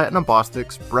our Platinum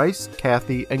Bostics, Bryce,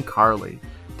 Kathy, and Carly.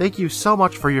 Thank you so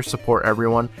much for your support,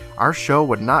 everyone. Our show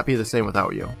would not be the same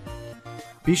without you.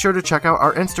 Be sure to check out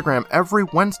our Instagram every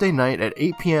Wednesday night at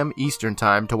 8 p.m. Eastern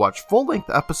Time to watch full-length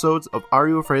episodes of Are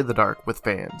You Afraid of the Dark with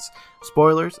fans.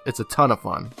 Spoilers, it's a ton of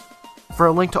fun. For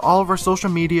a link to all of our social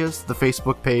medias, the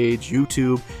Facebook page,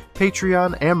 YouTube,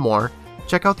 Patreon, and more,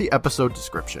 check out the episode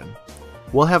description.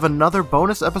 We'll have another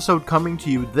bonus episode coming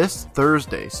to you this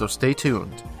Thursday, so stay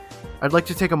tuned. I'd like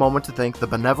to take a moment to thank the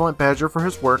Benevolent Badger for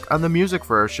his work on the music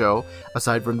for our show,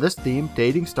 aside from this theme,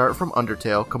 Dating Start from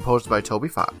Undertale, composed by Toby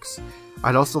Fox.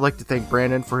 I'd also like to thank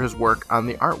Brandon for his work on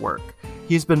the artwork.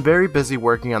 He's been very busy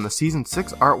working on the Season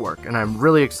 6 artwork, and I'm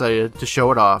really excited to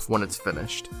show it off when it's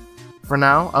finished. For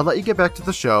now, I'll let you get back to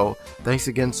the show. Thanks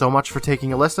again so much for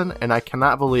taking a listen, and I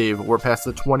cannot believe we're past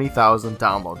the 20,000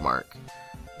 download mark.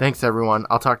 Thanks everyone,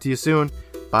 I'll talk to you soon.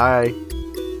 Bye.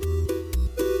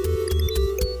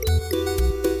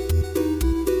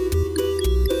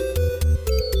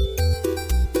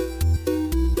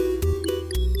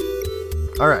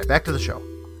 Alright, back to the show.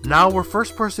 Now we're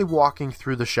first person walking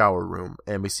through the shower room,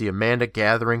 and we see Amanda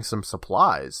gathering some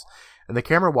supplies, and the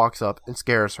camera walks up and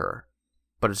scares her.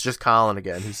 But it's just Colin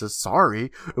again. He says,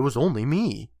 "Sorry, it was only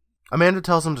me." Amanda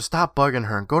tells him to stop bugging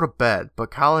her and go to bed,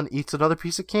 but Colin eats another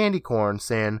piece of candy corn,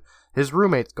 saying his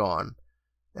roommate's gone.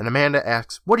 And Amanda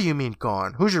asks, "What do you mean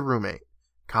gone? Who's your roommate?"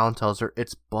 Colin tells her,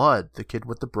 "It's Bud, the kid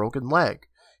with the broken leg.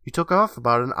 He took off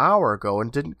about an hour ago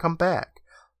and didn't come back."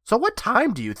 So what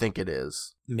time do you think it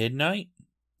is? Midnight?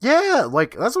 Yeah,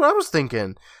 like, that's what I was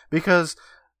thinking. Because,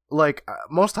 like,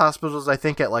 most hospitals, I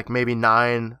think at, like, maybe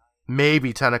 9,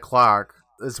 maybe 10 o'clock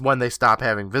is when they stop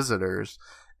having visitors.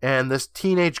 And this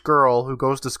teenage girl who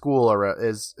goes to school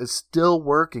is still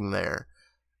working there.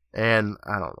 And,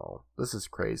 I don't know. This is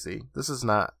crazy. It's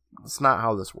not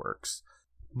how this works.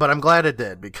 But I'm glad it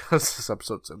did, because this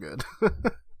episode's so good.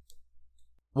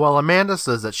 Well, Amanda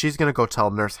says that she's going to go tell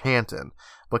Nurse Hampton,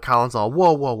 but Colin's all,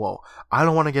 whoa, I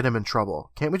don't want to get him in trouble.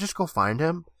 Can't we just go find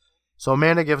him? So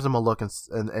Amanda gives him a look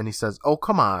and he says, "Oh,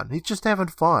 come on, he's just having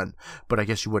fun, but I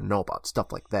guess you wouldn't know about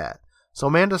stuff like that." So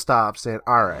Amanda stops, saying,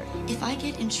 "All right." If I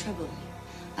get in trouble,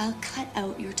 I'll cut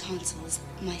out your tonsils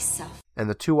myself. And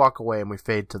the two walk away and we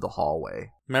fade to the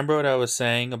hallway. Remember what I was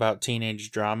saying about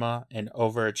teenage drama and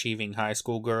overachieving high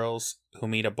school girls who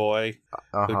meet a boy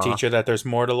who teach her that there's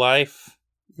more to life?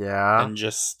 Yeah. And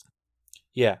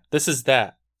this is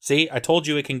that. See, I told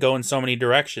you it can go in so many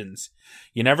directions.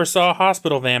 You never saw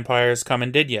hospital vampires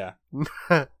coming, did ya?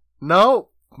 No,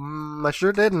 I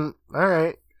sure didn't. All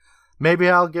right. Maybe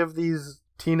I'll give these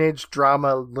teenage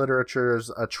drama literatures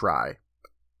a try.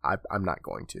 I'm not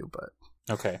going to, but...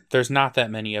 Okay, there's not that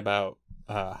many about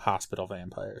hospital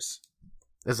vampires.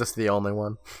 Is this the only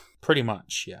one? Pretty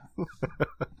much, yeah.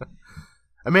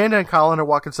 Amanda and Colin are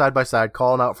walking side by side,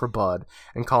 calling out for Bud,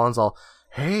 and Colin's all,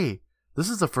 "Hey, this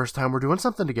is the first time we're doing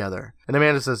something together." And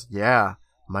Amanda says, "Yeah,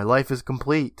 my life is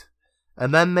complete."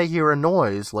 And then they hear a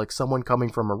noise, like someone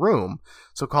coming from a room,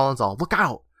 so Colin's all, "Look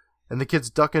out!" And the kids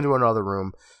duck into another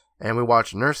room, and we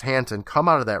watch Nurse Hampton come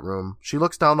out of that room. She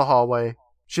looks down the hallway,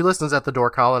 she listens at the door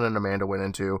Colin and Amanda went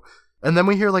into, and then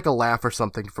we hear like a laugh or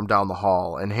something from down the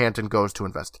hall, and Hampton goes to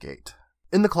investigate.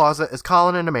 In the closet is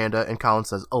Colin and Amanda, and Colin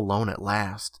says, "Alone at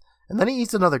last." And then he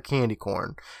eats another candy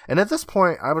corn. And at this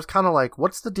point, I was kind of like,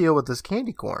 what's the deal with this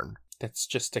candy corn? That's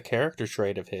just a character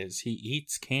trait of his. He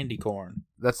eats candy corn.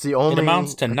 That's the only It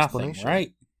amounts to nothing,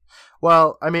 right?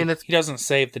 Well, I mean, he doesn't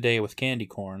save the day with candy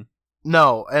corn.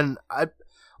 No, and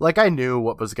I knew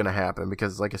what was going to happen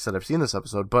because, like I said, I've seen this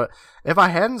episode. But if I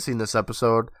hadn't seen this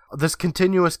episode, this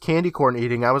continuous candy corn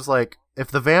eating, I was like, if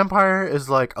the vampire is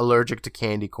like allergic to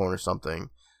candy corn or something,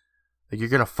 like, you're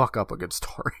going to fuck up a good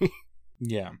story.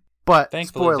 Yeah. But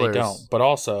thankfully spoilers. They don't. But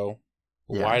also,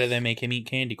 Yes. Why do they make him eat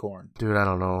candy corn? Dude, I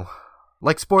don't know.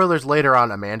 Like, spoilers, later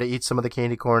on, Amanda eats some of the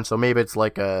candy corn, so maybe it's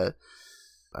like an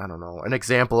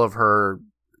example of her,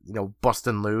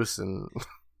 busting loose and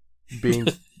being,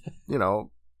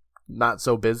 not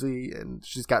so busy, and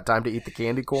she's got time to eat the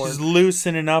candy corn. She's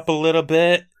loosening up a little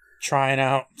bit, trying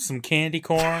out some candy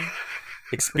corn,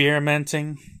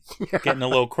 experimenting, getting a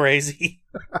little crazy.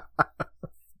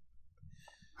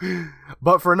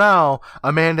 But for now,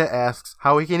 Amanda asks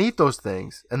how he can eat those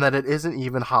things, and that it isn't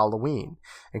even Halloween.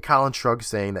 And Colin shrugs,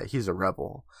 saying that he's a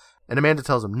rebel. And Amanda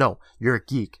tells him, "No, you're a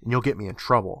geek, and you'll get me in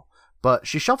trouble." But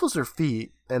she shuffles her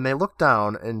feet, and they look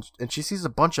down, and she sees a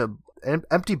bunch of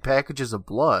empty packages of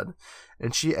blood,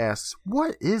 and she asks,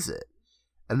 "What is it?"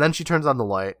 And then she turns on the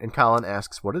light, and Colin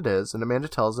asks what it is, and Amanda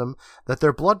tells him that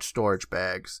they're blood storage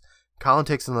bags. Colin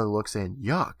takes another look, saying,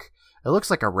 "Yuck, it looks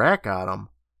like a rat got them.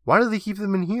 Why do they keep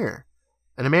them in here?"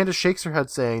 And Amanda shakes her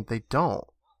head, saying, "They don't.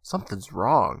 Something's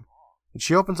wrong." And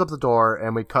she opens up the door,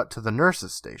 and we cut to the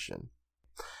nurse's station.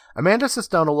 Amanda sits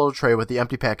down a little tray with the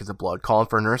empty packets of blood, calling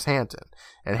for Nurse Hampton.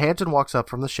 And Hampton walks up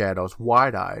from the shadows,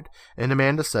 wide-eyed, and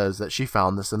Amanda says that she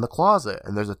found this in the closet,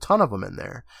 and there's a ton of them in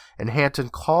there. And Hampton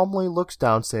calmly looks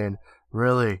down, saying,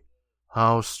 "Really?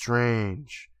 How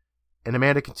strange." And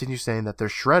Amanda continues saying that they're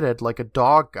shredded like a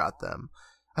dog got them.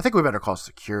 I think we better call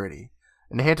security.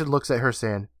 And Hampton looks at her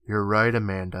saying, "You're right,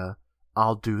 Amanda.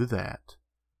 I'll do that."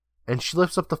 And she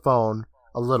lifts up the phone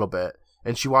a little bit,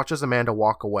 and she watches Amanda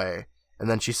walk away, and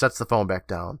then she sets the phone back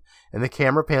down. And the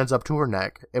camera pans up to her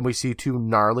neck, and we see 2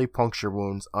 gnarly puncture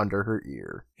wounds under her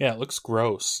ear. Yeah, it looks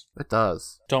gross. It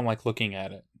does. Don't like looking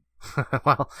at it.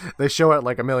 Well, they show it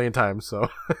like a million times, so.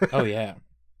 Oh, yeah.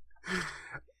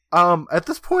 At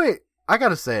this point, I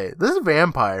gotta say, this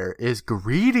vampire is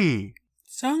greedy.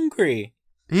 It's hungry.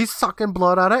 He's sucking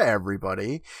blood out of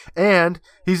everybody, and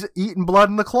he's eating blood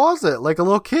in the closet like a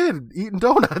little kid eating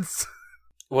donuts.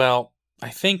 Well, I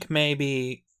think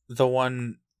maybe the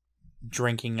one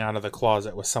drinking out of the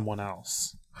closet was someone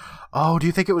else. Oh, do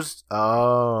you think it was...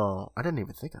 Oh, I didn't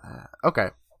even think of that. Okay,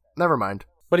 never mind.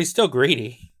 But he's still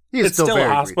greedy. It's still a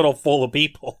hospital full of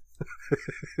people.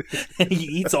 And he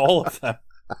eats all of them.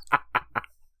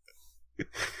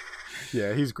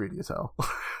 Yeah, he's greedy as hell.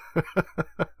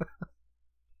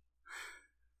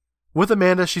 With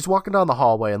Amanda, she's walking down the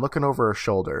hallway and looking over her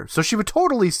shoulder, so she would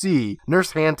totally see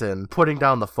Nurse Hampton putting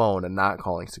down the phone and not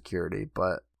calling security,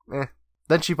 but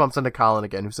Then she bumps into Colin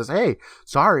again, who says, "Hey,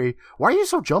 sorry, why are you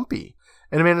so jumpy?"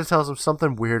 And Amanda tells him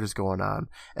something weird is going on,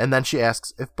 and then she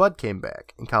asks if Bud came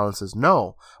back, and Colin says,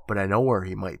 "No, but I know where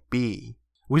he might be."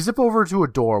 We zip over to a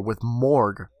door with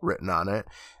morgue written on it,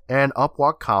 and up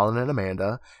walk Colin and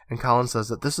Amanda, and Colin says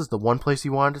that this is the one place he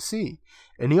wanted to see.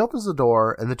 And he opens the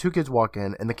door, and the 2 kids walk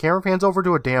in, and the camera pans over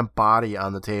to a damn body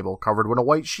on the table covered with a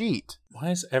white sheet.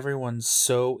 Why is everyone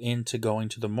so into going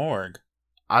to the morgue?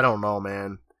 I don't know,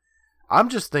 man. I'm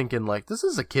just thinking, like, this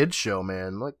is a kid's show,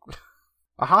 man. Like,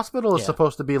 a hospital is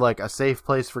supposed to be, like, a safe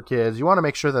place for kids. You want to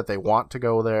make sure that they want to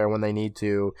go there when they need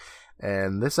to.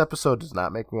 And this episode does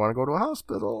not make me want to go to a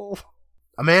hospital.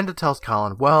 Amanda tells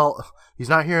Colin, "Well, he's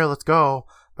not here, let's go."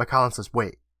 But Colin says,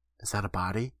 "Wait, is that a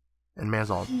body?" And Amanda's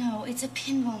all... No, it's a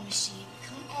pinball machine.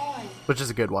 Come on. Which is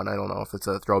a good one. I don't know if it's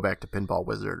a throwback to Pinball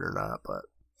Wizard or not, but...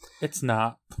 It's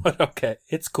not, but okay.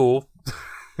 It's cool.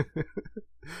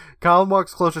 Colin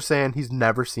walks closer saying he's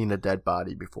never seen a dead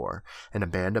body before. And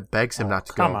Amanda begs him not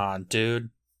to go. Come on, dude.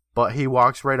 But he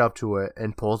walks right up to it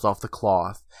and pulls off the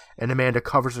cloth. And Amanda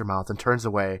covers her mouth and turns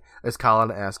away as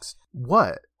Colin asks,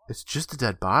 "What? It's just a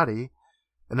dead body."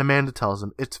 And Amanda tells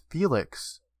him it's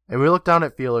Felix. And we look down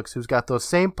at Felix, who's got those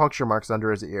same puncture marks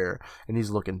under his ear. And he's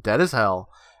looking dead as hell.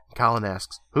 And Colin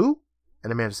asks, "Who?"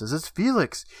 And Amanda says, "It's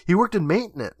Felix. He worked in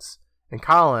maintenance." And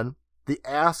Colin, the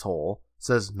asshole,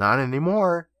 says, "Not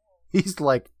anymore. He's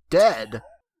like dead."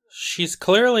 She's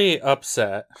clearly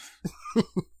upset.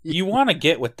 You want to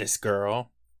get with this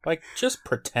girl. Like, just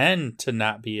pretend to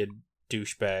not be a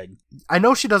douchebag. I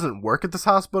know she doesn't work at this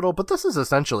hospital, but this is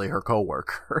essentially her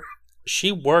coworker.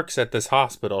 She works at this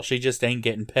hospital. She just ain't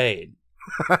getting paid.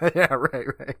 Yeah,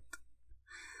 right.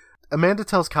 Amanda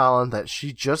tells Colin that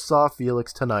she just saw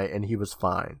Felix tonight and he was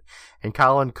fine. And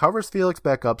Colin covers Felix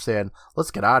back up saying,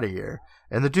 "Let's get out of here."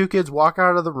 And the 2 kids walk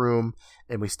out of the room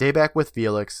and we stay back with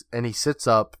Felix and he sits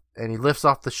up and he lifts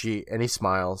off the sheet and he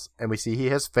smiles and we see he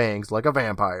has fangs like a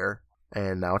vampire.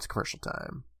 And now it's commercial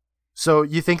time. So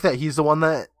you think that he's the one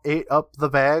that ate up the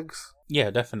bags? Yeah,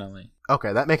 definitely.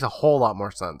 Okay, that makes a whole lot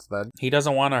more sense then. He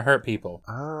doesn't want to hurt people.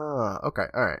 Ah, okay,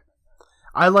 alright.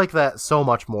 I like that so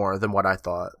much more than what I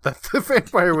thought. That the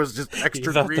vampire was just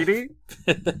extra greedy.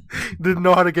 Didn't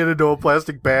know how to get into a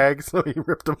plastic bag, so he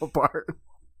ripped them apart.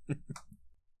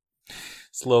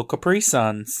 It's little Capri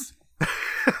Suns.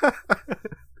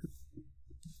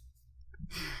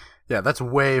 Yeah, that's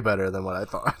way better than what I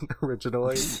thought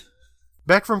originally.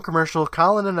 Back from commercial,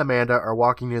 Colin and Amanda are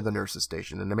walking near the nurse's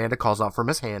station, and Amanda calls out for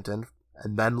Miss Hampton,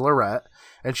 and then Lorette,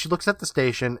 and she looks at the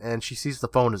station, and she sees the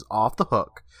phone is off the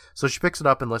hook, so she picks it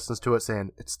up and listens to it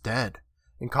saying, "It's dead."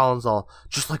 And Colin's all,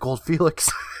 "Just like old Felix."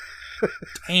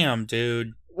 Damn,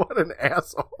 dude. What an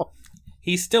asshole.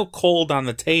 He's still cold on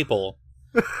the table.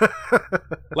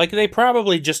 Like, they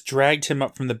probably just dragged him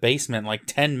up from the basement like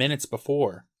 10 minutes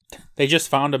before. They just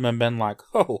found him and been like,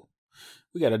 "Oh,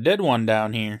 we got a dead one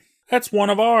down here. That's one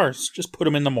of ours. Just put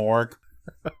him in the morgue."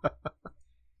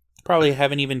 Probably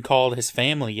haven't even called his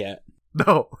family yet.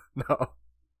 No.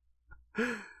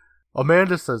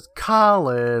 Amanda says,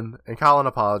 "Colin," and Colin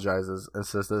apologizes and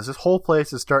says this whole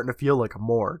place is starting to feel like a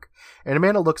morgue. And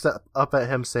Amanda looks up at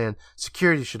him saying,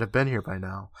 "Security should have been here by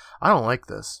now. I don't like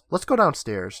this. Let's go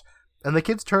downstairs." And the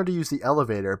kids turn to use the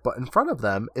elevator, but in front of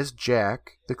them is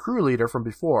Jack, the crew leader from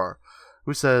before,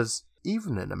 who says,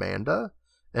 "Evening, Amanda."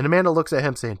 And Amanda looks at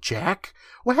him saying, "Jack,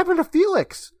 what happened to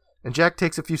Felix?" And Jack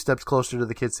takes a few steps closer to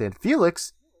the kids saying,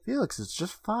 Felix is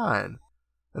just fine."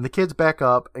 And the kids back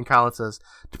up, and Colin says,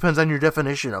 depends on your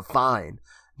definition of fine.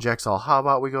 Jack's all, how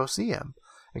about we go see him?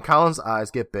 And Colin's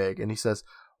eyes get big, and he says,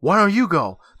 why don't you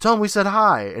go? Tell him we said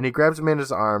hi. And he grabs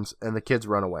Amanda's arms, and the kids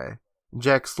run away.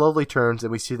 Jack slowly turns,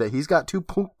 and we see that he's got 2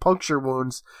 puncture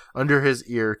wounds under his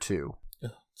ear, too.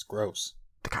 Ugh, it's gross.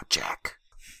 They got Jack.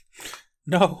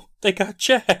 No, they got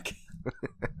Jack.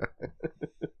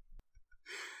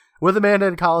 With Amanda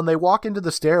and Colin, they walk into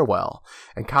the stairwell,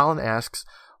 and Colin asks,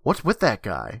 what's with that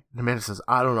guy? And Amanda says,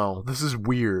 I don't know. This is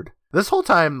weird. This whole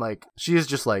time, like, she is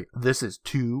just like, this is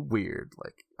too weird.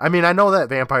 Like, I mean, I know that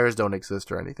vampires don't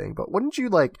exist or anything, but wouldn't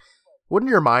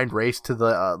your mind race to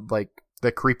the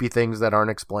creepy things that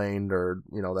aren't explained or,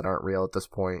 that aren't real at this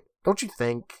point? Don't you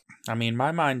think? I mean,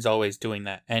 my mind's always doing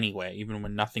that anyway, even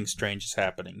when nothing strange is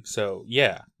happening. So,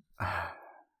 yeah.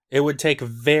 It would take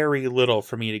very little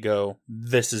for me to go,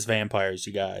 this is vampires,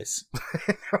 you guys.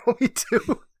 Me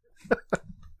too.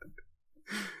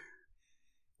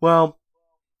 Well,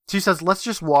 she says, let's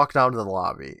just walk down to the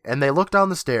lobby. And they look down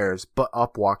the stairs, but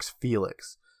up walks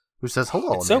Felix, who says,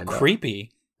 hello, It's Amanda. so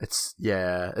creepy. It's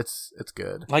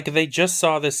good. Like, they just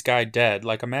saw this guy dead.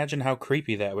 Like, imagine how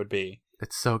creepy that would be.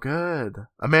 It's so good.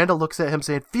 Amanda looks at him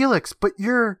saying, Felix, but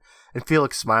you're... And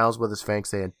Felix smiles with his fangs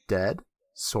saying, dead?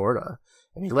 Sorta.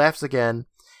 And he laughs again.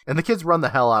 And the kids run the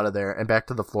hell out of there and back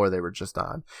to the floor they were just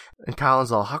on. And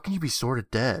Colin's all, how can you be sorta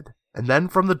dead? And then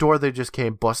from the door they just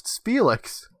came busts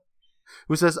Felix,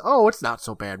 who says, oh, it's not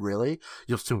so bad, really.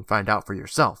 You'll soon find out for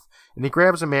yourself. And he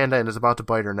grabs Amanda and is about to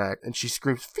bite her neck, and she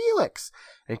screams, Felix!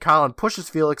 And Colin pushes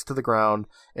Felix to the ground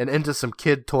and into some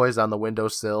kid toys on the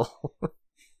windowsill.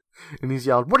 And he's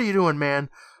yelling, what are you doing, man?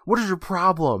 What is your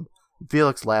problem? And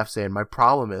Felix laughs, saying, my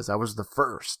problem is I was the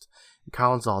first. And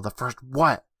Colin's all, the first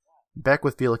what? Back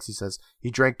with Felix, he says, he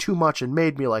drank too much and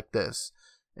made me like this.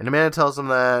 And Amanda tells him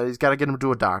that he's got to get him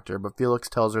to a doctor, but Felix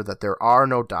tells her that there are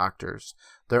no doctors.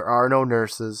 There are no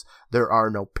nurses. There are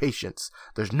no patients.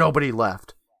 There's nobody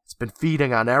left. It's been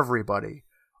feeding on everybody.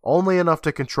 Only enough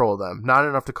to control them, not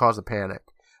enough to cause a panic.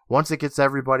 Once it gets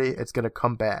everybody, it's going to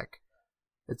come back.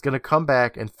 It's going to come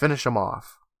back and finish them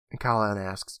off. And Colin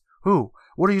asks, who?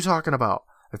 What are you talking about?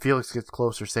 And Felix gets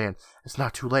closer, saying, it's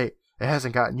not too late. It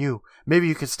hasn't gotten you. Maybe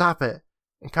you can stop it.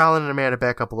 And Colin and Amanda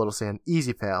back up a little, saying,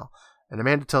 easy, pal. And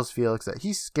Amanda tells Felix that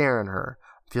he's scaring her.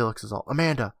 Felix is all,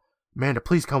 Amanda,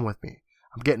 please come with me.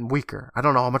 I'm getting weaker. I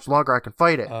don't know how much longer I can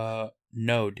fight it.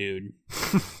 No, dude.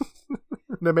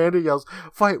 And Amanda yells,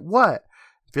 fight what?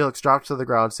 Felix drops to the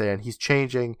ground saying he's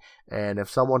changing, and if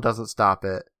someone doesn't stop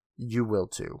it, you will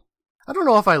too. I don't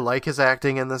know if I like his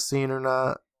acting in this scene or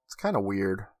not. It's kind of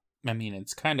weird. I mean,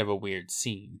 it's kind of a weird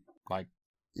scene. Like,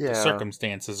 yeah. The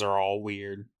circumstances are all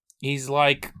weird. He's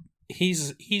like,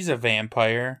 he's a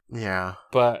vampire. Yeah.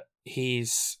 But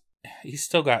he's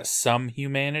still got some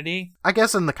humanity. I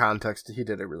guess in the context, he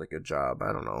did a really good job.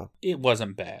 I don't know. It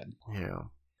wasn't bad. Yeah.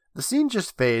 The scene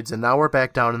just fades, and now we're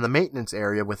back down in the maintenance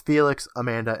area with Felix,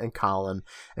 Amanda, and Colin.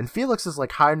 And Felix is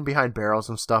like hiding behind barrels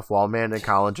and stuff while Amanda and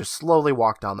Colin just slowly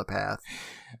walk down the path.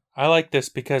 I like this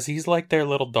because he's like their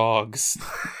little dogs,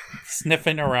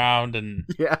 sniffing around and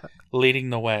leading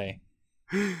the way.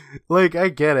 Like, I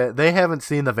get it. They haven't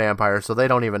seen the vampire, so they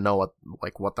don't even know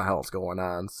what the hell's going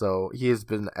on. So he has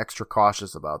been extra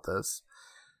cautious about this.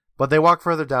 But they walk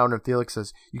further down, and Felix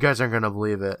says, you guys aren't going to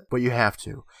believe it, but you have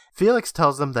to. Felix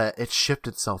tells them that it shipped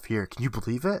itself here. Can you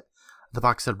believe it? The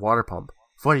box said water pump.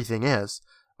 Funny thing is,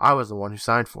 I was the one who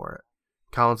signed for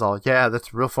it. Colin's all, yeah,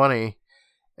 that's real funny.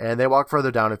 And they walk further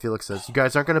down, and Felix says, you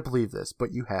guys aren't going to believe this,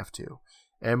 but you have to.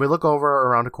 And we look over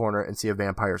around a corner and see a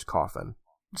vampire's coffin.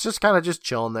 It's just kind of just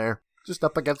chilling there, just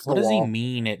up against the wall. What does he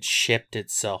mean it shipped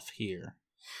itself here?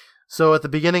 So at the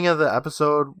beginning of the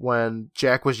episode, when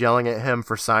Jack was yelling at him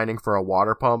for signing for a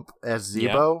water pump as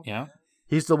Zebo,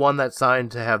 he's the one that signed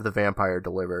to have the vampire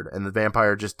delivered, and the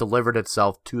vampire just delivered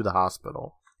itself to the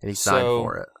hospital, and he signed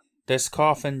for it. This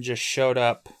coffin just showed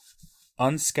up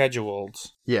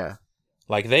unscheduled. Yeah.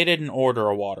 Like, they didn't order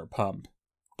a water pump,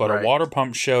 but a water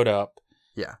pump showed up.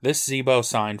 Yeah. This Zebo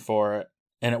signed for it,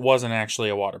 and it wasn't actually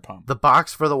a water pump. The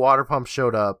box for the water pump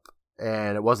showed up,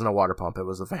 and it wasn't a water pump, it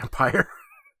was a vampire.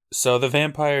 So the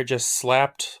vampire just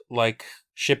slapped, like,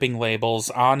 shipping labels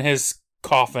on his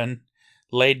coffin,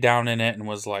 laid down in it, and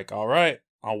was like, all right,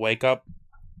 I'll wake up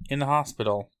in the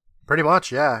hospital. Pretty much,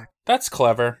 yeah. That's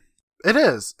clever. It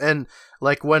is. And,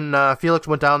 like, when Felix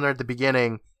went down there at the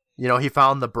beginning, you know, he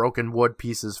found the broken wood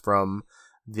pieces from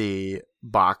the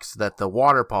box that the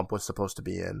water pump was supposed to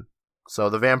be in. So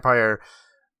the vampire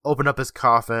opened up his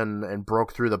coffin and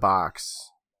broke through the box,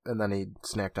 and then he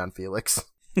snacked on Felix.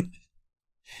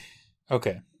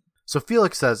 Okay. So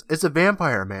Felix says, it's a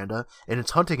vampire, Amanda, and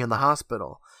it's hunting in the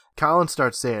hospital. Colin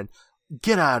starts saying,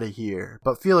 get out of here.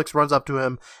 But Felix runs up to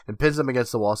him and pins him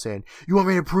against the wall, saying, you want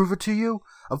me to prove it to you?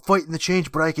 I'm fighting the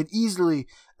change, but I can easily...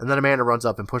 And then Amanda runs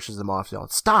up and pushes him off, yelling,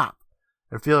 stop!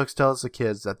 And Felix tells the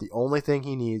kids that the only thing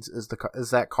he needs is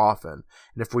that coffin.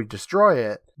 And if we destroy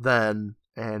it, then...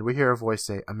 And we hear a voice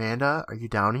say, Amanda, are you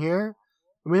down here?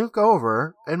 And we look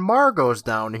over, and Margot's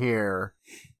down here.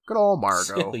 Good old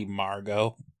Margot. Silly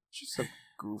Margot. She's so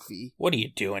goofy. What are you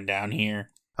doing down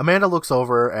here? Amanda looks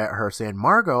over at her saying,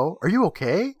 Margot, are you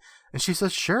okay? And she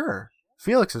says, sure.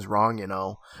 Felix is wrong, you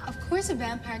know. Of course a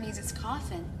vampire needs its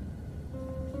coffin.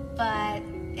 But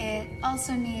it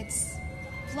also needs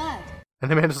blood.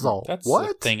 And Amanda's all, That's what?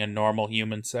 the thing a normal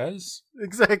human says.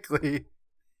 Exactly.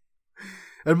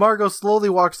 And Margot slowly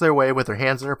walks their way with her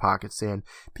hands in her pockets, saying,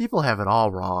 people have it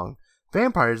all wrong.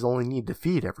 Vampires only need to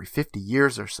feed every 50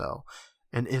 years or so.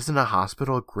 And isn't a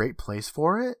hospital a great place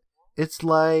for it? It's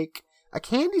like a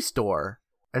candy store.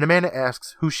 And Amanda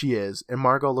asks who she is, and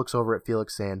Margot looks over at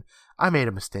Felix saying, I made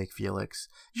a mistake, Felix.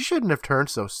 You shouldn't have turned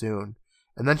so soon.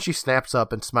 And then she snaps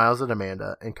up and smiles at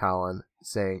Amanda and Colin,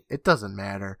 saying, it doesn't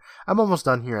matter. I'm almost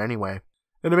done here anyway.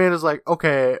 And Amanda's like,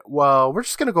 okay, well, we're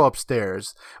just going to go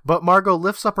upstairs. But Margot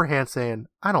lifts up her hand saying,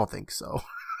 I don't think so.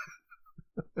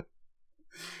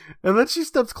 And then she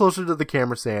steps closer to the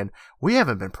camera saying, we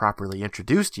haven't been properly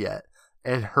introduced yet.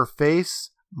 And her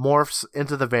face morphs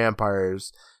into the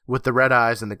vampires with the red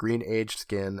eyes and the green aged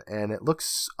skin. And it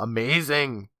looks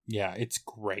amazing. Yeah, it's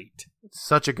great. It's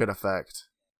such a good effect.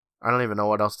 I don't even know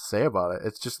what else to say about it.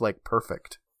 It's just like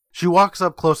perfect. She walks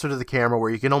up closer to the camera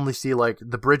where you can only see like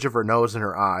the bridge of her nose and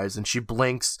her eyes, and she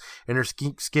blinks and her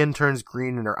skin turns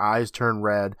green and her eyes turn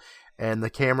red, and the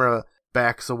camera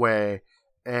backs away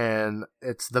and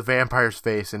it's the vampire's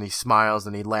face, and he smiles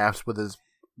and he laughs with his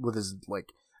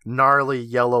like gnarly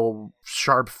yellow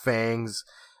sharp fangs.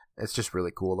 It's just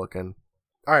really cool looking.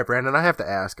 All right, Brandon, I have to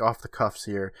ask off the cuffs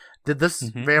here. Did this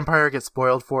vampire get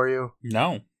spoiled for you?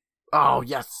 No. Oh,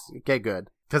 yes. Okay, good.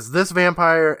 Because this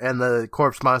vampire and the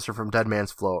corpse monster from Dead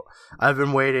Man's Float, I've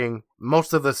been waiting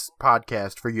most of this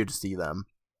podcast for you to see them.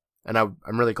 And I'm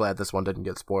really glad this one didn't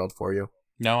get spoiled for you.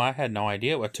 No, I had no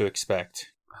idea what to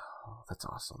expect. Oh, that's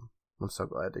awesome. I'm so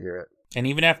glad to hear it. And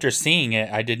even after seeing it,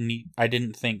 I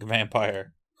didn't think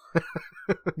vampire.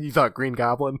 You thought Green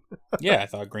Goblin? Yeah, I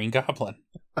thought Green Goblin.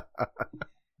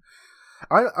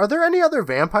 Are there any other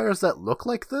vampires that look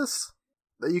like this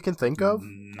that you can think of?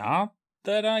 Not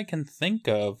that I can think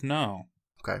of, no.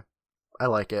 Okay. I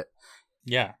like it.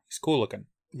 Yeah, he's cool looking.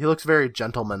 He looks very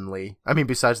gentlemanly. I mean,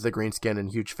 besides the green skin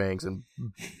and huge fangs and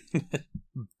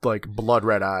like blood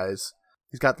red eyes.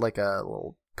 He's got like a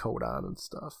little coat on and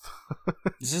stuff.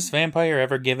 Is this vampire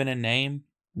ever given a name?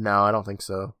 No, I don't think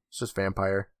so. It's just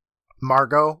vampire.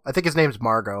 Margot? I think his name's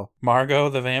Margot. Margot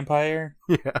the vampire?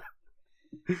 Yeah.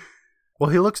 Well,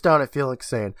 he looks down at Felix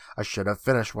saying, I should have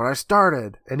finished what I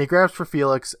started. And he grabs for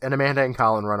Felix, and Amanda and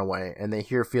Colin run away, and they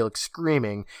hear Felix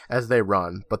screaming as they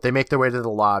run. But they make their way to the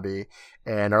lobby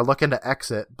and are looking to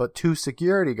exit, but two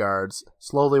security guards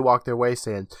slowly walk their way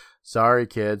saying, sorry,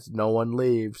 kids, no one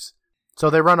leaves.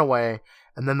 So they run away,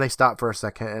 and then they stop for a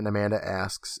second, and Amanda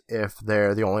asks if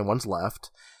they're the only ones left,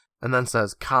 and then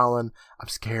says, Colin, I'm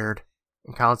scared.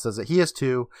 And Colin says that he is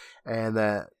too, and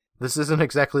that this isn't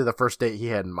exactly the first date he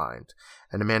had in mind.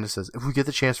 And Amanda says, if we get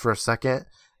the chance for a second,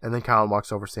 and then Colin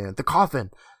walks over saying, the coffin.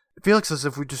 Felix says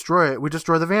if we destroy it, we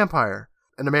destroy the vampire.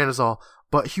 And Amanda's all,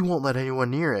 but he won't let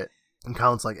anyone near it. And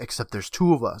Colin's like, except there's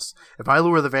two of us. If I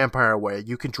lure the vampire away,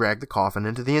 you can drag the coffin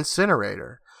into the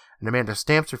incinerator. And Amanda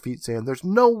stamps her feet saying, there's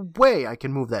no way I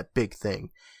can move that big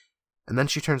thing. And then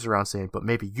she turns around saying, but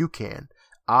maybe you can.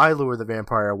 I lure the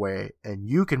vampire away, and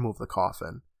you can move the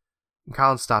coffin. And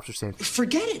Colin stops her saying,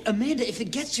 Forget it, Amanda. If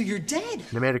it gets you, you're dead.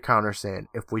 And Amanda counters saying,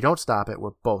 if we don't stop it,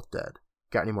 we're both dead.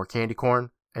 Got any more candy corn?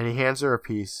 And he hands her a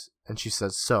piece, and she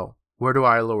says, so, where do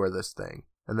I lure this thing?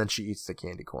 And then she eats the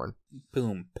candy corn.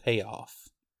 Boom, payoff.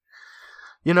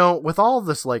 You know, with all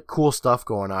this, like, cool stuff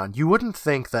going on, you wouldn't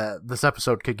think that this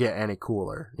episode could get any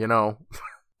cooler, you know?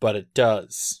 But it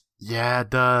does. Yeah, it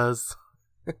does.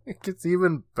 It gets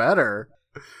even better.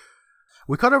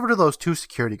 We cut over to those two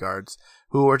security guards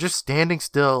who are just standing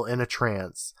still in a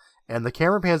trance, and the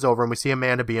camera pans over and we see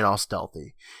Amanda being all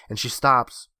stealthy, and she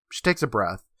stops, she takes a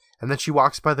breath, and then she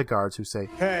walks by the guards who say,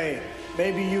 hey,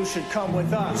 maybe you should come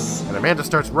with us. And Amanda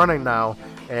starts running now,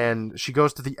 and she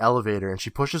goes to the elevator and she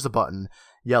pushes a button,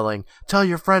 yelling, tell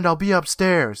your friend I'll be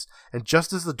upstairs. And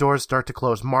just as the doors start to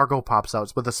close, Margot pops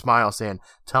out with a smile saying,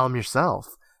 tell him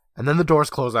yourself. And then the doors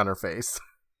close on her face.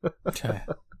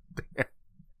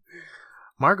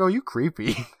 Margot, you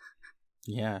creepy.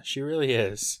 Yeah, she really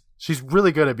is. She's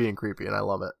really good at being creepy, and I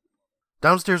love it.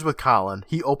 Downstairs with Colin,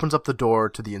 he opens up the door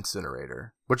to the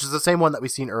incinerator, which is the same one that we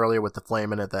seen earlier with the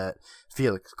flame in it that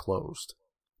Felix closed.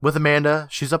 With Amanda,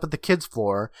 she's up at the kids'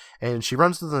 floor, and she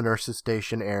runs to the nurse's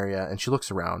station area, and she looks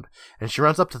around, and she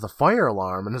runs up to the fire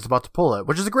alarm and is about to pull it,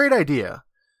 which is a great idea,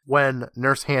 when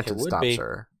Nurse Hampton stops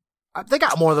her. They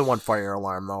got more than one fire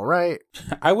alarm, though, right?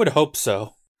 I would hope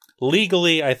so.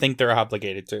 Legally, I think they're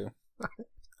obligated to.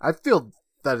 I feel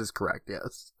that is correct,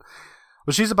 yes.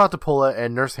 Well, she's about to pull it,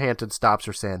 and Nurse Hampton stops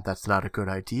her, saying, "That's not a good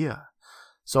idea."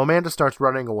 So Amanda starts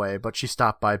running away, but she's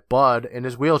stopped by Bud in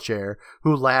his wheelchair,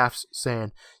 who laughs,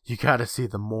 saying, "You gotta see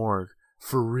the morgue.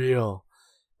 For real."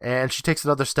 And she takes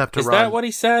another step to run. Is that what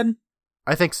he said?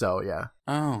 I think so, yeah.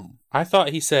 Oh. I thought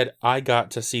he said, "I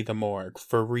got to see the morgue.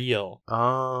 For real."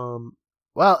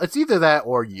 Well, it's either that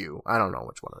or you. I don't know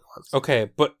which one it was.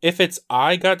 Okay, but if it's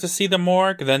 "I got to see the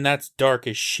morgue," then that's dark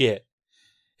as shit.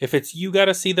 If it's "you got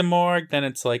to see the morgue," then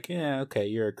it's like, yeah, okay,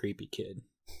 you're a creepy kid.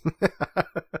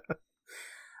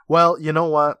 Well, you know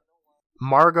what?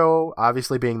 Margot,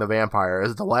 obviously being the vampire,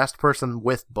 is the last person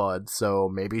with Bud, so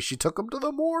maybe she took him to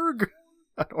the morgue.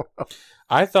 I don't know.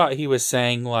 I thought he was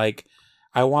saying, like,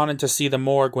 "I wanted to see the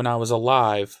morgue when I was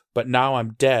alive, but now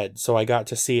I'm dead, so I got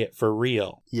to see it for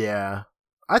real." Yeah.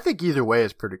 I think either way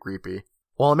is pretty creepy.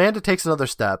 Well, Amanda takes another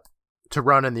step to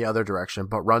run in the other direction,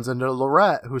 but runs into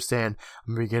Lorette, who's saying,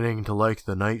 "I'm beginning to like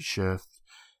the night shift."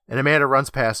 And Amanda runs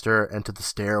past her into the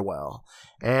stairwell.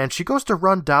 And she goes to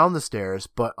run down the stairs,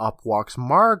 but up walks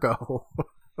Margot,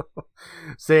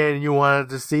 saying, "You wanted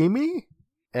to see me?"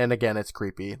 And again, it's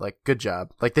creepy. Like, good job.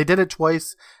 Like, they did it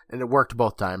twice, and it worked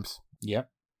both times. Yep.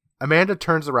 Amanda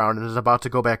turns around and is about to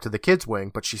go back to the kids'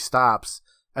 wing, but she stops,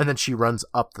 and then she runs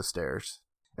up the stairs.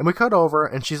 And we cut over,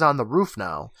 and she's on the roof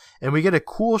now. And we get a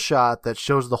cool shot that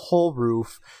shows the whole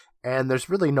roof, and there's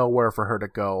really nowhere for her to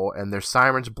go, and there's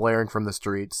sirens blaring from the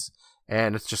streets,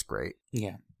 and it's just great.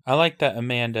 Yeah. I like that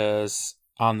Amanda's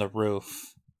on the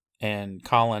roof and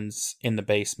Colin's in the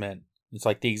basement. It's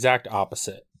like the exact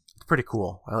opposite. It's pretty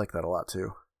cool. I like that a lot,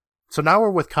 too. So now we're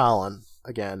with Colin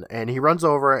again, and he runs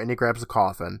over and he grabs the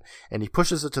coffin, and he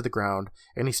pushes it to the ground,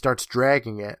 and he starts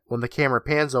dragging it when the camera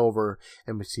pans over,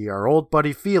 and we see our old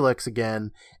buddy Felix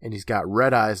again, and he's got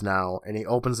red eyes now, and he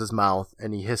opens his mouth,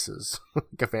 and he hisses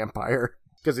like a vampire,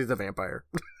 because he's a vampire.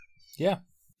 Yeah,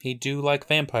 he do like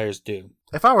vampires do.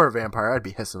 If I were a vampire, I'd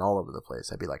be hissing all over the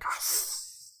place. I'd be like,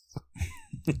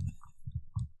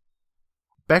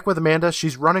 Back with Amanda,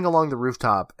 she's running along the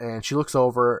rooftop, and she looks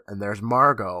over, and there's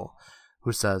Margot,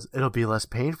 who says, "It'll be less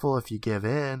painful if you give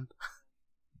in."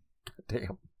 God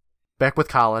damn. Back with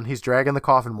Colin, he's dragging the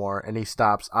coffin more, and he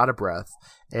stops, out of breath,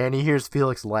 and he hears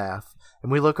Felix laugh.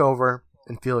 And we look over,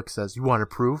 and Felix says, "You want a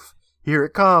proof? Here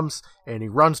it comes," and he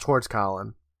runs towards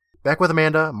Colin. Back with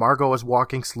Amanda, Margot is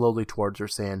walking slowly towards her,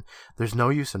 saying, "There's no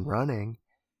use in running."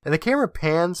 And the camera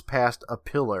pans past a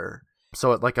pillar,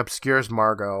 so it like obscures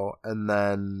Margot, and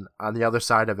then on the other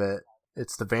side of it,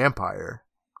 it's the vampire.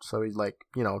 So he like,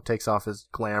 takes off his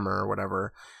glamour or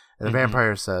whatever, and the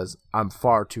vampire says, "I'm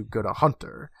far too good a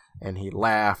hunter," and he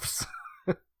laughs.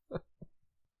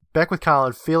 Back with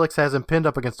Colin, Felix has him pinned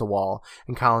up against a wall,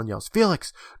 and Colin yells,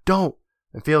 "Felix, don't!"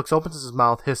 And Felix opens his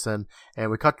mouth, hissing,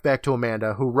 and we cut back to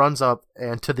Amanda, who runs up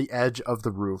and to the edge of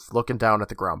the roof, looking down at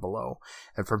the ground below.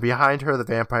 And from behind her, the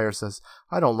vampire says,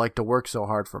 "I don't like to work so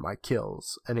hard for my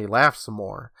kills." And he laughs some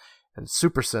more, and it's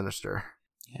super sinister.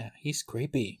 Yeah, he's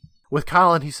creepy. With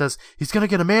Colin, he says, "He's gonna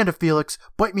get Amanda, Felix.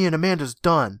 Bite me and Amanda's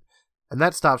done." And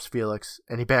that stops Felix,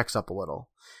 and he backs up a little.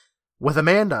 With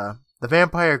Amanda, the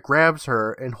vampire grabs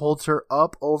her and holds her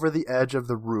up over the edge of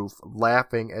the roof,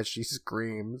 laughing as she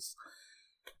screams.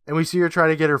 And we see her try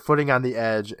to get her footing on the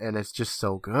edge, and it's just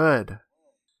so good.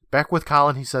 Back with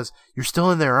Colin, he says, "You're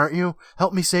still in there, aren't you?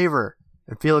 Help me save her."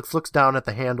 And Felix looks down at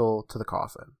the handle to the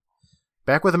coffin.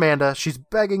 Back with Amanda, she's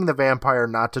begging the vampire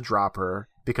not to drop her,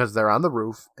 because they're on the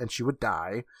roof, and she would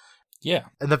die. Yeah.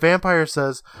 And the vampire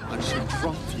says, "I should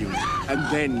drop you,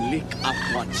 and then lick up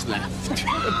what's left."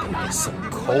 That's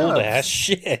some cold-ass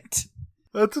shit.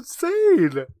 That's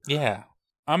insane. Yeah.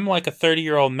 I'm like a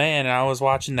 30-year-old man, and I was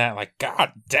watching that like,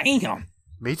 God damn.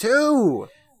 Me too.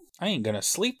 I ain't gonna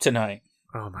sleep tonight.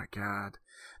 Oh my god.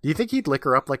 Do you think he'd lick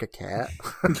her up like a cat?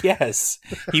 Yes.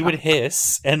 He would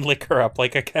hiss and lick her up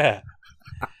like a cat.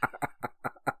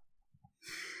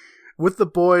 With the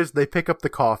boys, they pick up the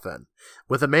coffin.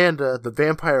 With Amanda, the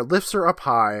vampire lifts her up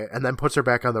high and then puts her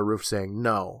back on the roof, saying,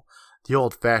 "No, the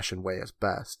old-fashioned way is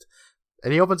best."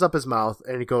 And he opens up his mouth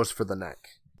and he goes for the neck.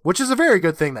 Which is a very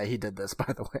good thing that he did this,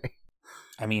 by the way.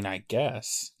 I mean, I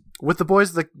guess. With the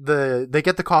boys, they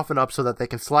get the coffin up so that they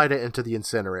can slide it into the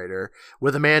incinerator.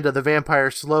 With Amanda, the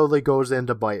vampire slowly goes in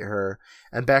to bite her.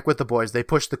 And back with the boys, they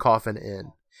push the coffin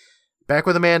in. Back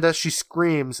with Amanda, she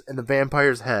screams, and the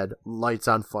vampire's head lights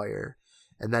on fire.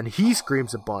 And then he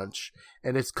screams a bunch,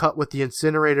 and it's cut with the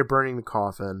incinerator burning the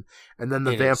coffin. And then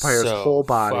the vampire's whole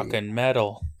body fucking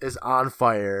metal is on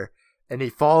fire, and he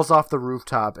falls off the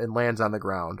rooftop and lands on the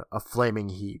ground, a flaming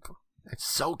heap. It's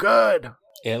so good.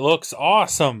 It looks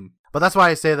awesome. But that's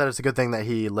why I say that it's a good thing that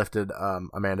he lifted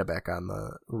Amanda back on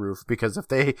the roof, because if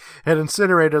they had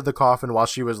incinerated the coffin while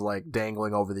she was like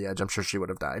dangling over the edge, I'm sure she would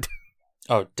have died.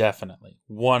 Oh, definitely.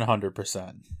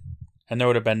 100%. And there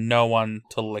would have been no one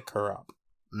to lick her up.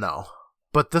 No.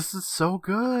 But this is so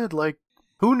good. Like,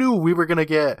 who knew we were going to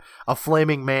get a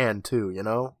flaming man too, you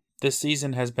know? This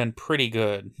season has been pretty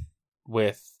good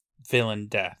with villain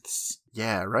deaths.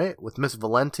 Yeah, right? With Miss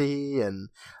Valenti and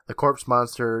the corpse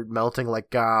monster melting like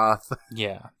goth.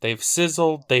 Yeah, they've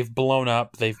sizzled, they've blown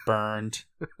up, they've burned.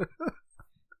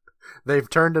 They've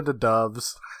turned into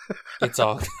doves. It's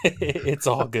all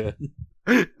good.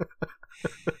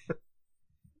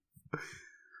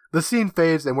 The scene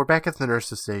fades, and we're back at the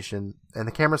nurse's station, and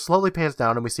the camera slowly pans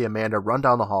down, and we see Amanda run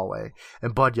down the hallway,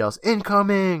 and Bud yells,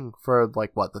 "Incoming!" for,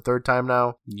 like, what, the third time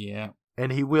now? Yeah.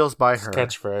 And he wheels by her.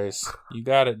 Catchphrase. You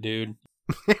got it, dude.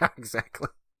 Yeah, exactly.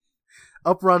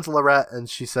 Up runs Lorette, and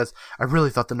she says, "I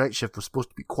really thought the night shift was supposed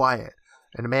to be quiet."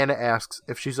 And Amanda asks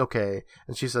if she's okay,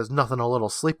 and she says nothing a little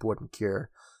sleep wouldn't cure.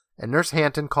 And Nurse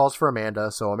Hampton calls for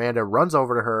Amanda, so Amanda runs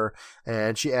over to her,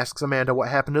 and she asks Amanda what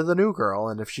happened to the new girl,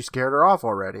 and if she scared her off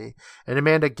already. And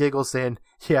Amanda giggles, saying,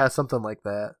 "Yeah, something like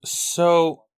that."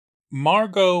 So,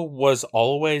 Margot was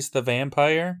always the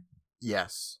vampire?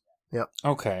 Yes. Yep.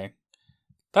 Okay.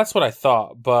 That's what I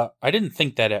thought, but I didn't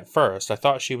think that at first. I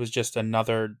thought she was just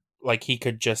another, like, he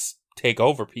could just take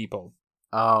over people.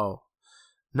 Oh.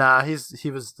 Nah,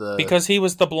 he was the... Because he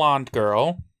was the blonde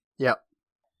girl. Yep.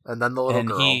 And then the little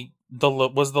girl. And he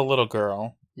was the little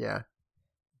girl. Yeah.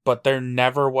 But there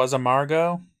never was a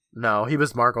Margot? No, he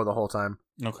was Margot the whole time.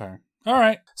 Okay. All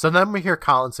right. So then we hear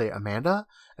Colin say, "Amanda?"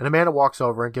 And Amanda walks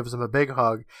over and gives him a big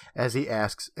hug as he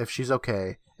asks if she's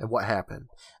okay and what happened.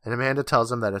 And Amanda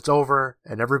tells him that it's over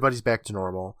and everybody's back to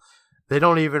normal. They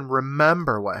don't even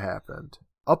remember what happened.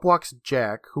 Up walks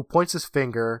Jack, who points his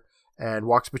finger and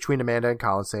walks between Amanda and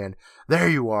Colin, saying, "There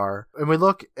you are." And we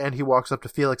look, and he walks up to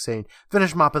Felix, saying,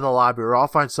 "Finish mopping the lobby, or I'll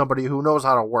find somebody who knows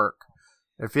how to work."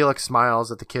 And Felix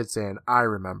smiles at the kid, saying, "I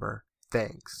remember.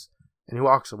 Thanks." And he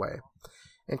walks away.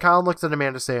 And Colin looks at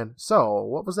Amanda, saying, "So,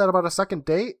 what was that about a second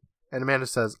date?" And Amanda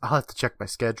says, "I'll have to check my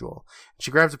schedule." And she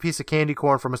grabs a piece of candy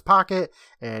corn from his pocket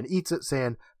and eats it,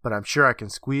 saying, "But I'm sure I can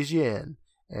squeeze you in."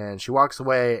 And she walks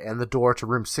away, and the door to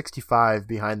room 65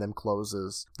 behind them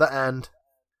closes. The end.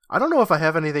 I don't know if I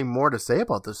have anything more to say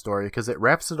about this story, because it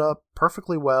wraps it up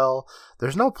perfectly well.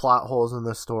 There's no plot holes in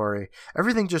this story.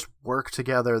 Everything just worked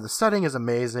together. The setting is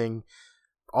amazing.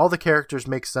 All the characters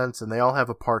make sense, and they all have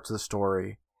a part to the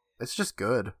story. It's just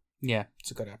good. Yeah,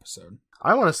 it's a good episode.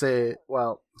 I want to say,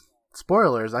 well,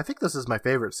 spoilers, I think this is my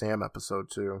favorite Sam episode,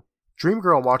 too.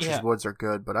 Dreamgirl and Watcher's Woods are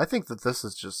good, but I think that this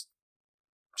is just...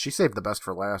 She saved the best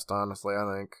for last, honestly,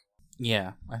 I think.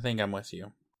 Yeah, I think I'm with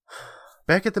you.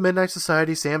 Back at the Midnight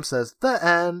Society, Sam says, "The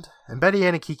end." And Betty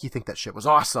Ann and Kiki think that shit was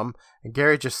awesome. And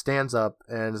Gary just stands up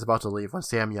and is about to leave when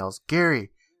Sam yells,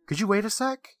 "Gary, could you wait a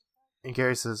sec?" And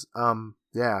Gary says,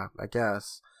 yeah, I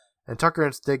guess. And Tucker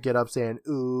and Stig get up saying,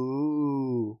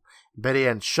 "Ooh." And Betty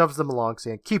Ann shoves them along,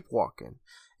 saying, "Keep walking."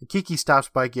 And Kiki stops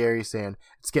by Gary, saying,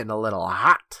 "It's getting a little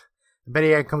hot." And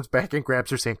Betty Ann comes back and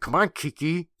grabs her, saying, "Come on,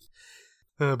 Kiki."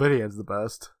 Betty Ann's the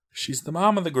best. She's the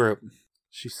mom of the group.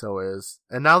 She so is.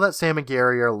 And now that Sam and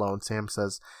Gary are alone, Sam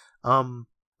says,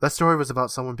 that story was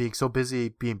about someone being so busy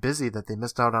that they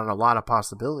missed out on a lot of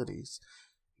possibilities."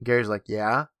 And Gary's like,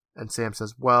 "Yeah?" And Sam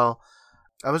says, "Well,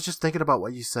 I was just thinking about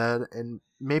what you said, and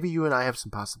maybe you and I have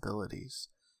some possibilities."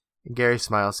 And Gary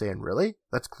smiles, saying, "Really?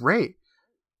 That's great.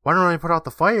 Why don't I put out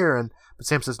the fire?" But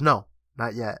Sam says, "No,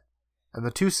 not yet." And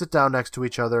the two sit down next to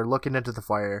each other, looking into the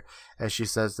fire, as she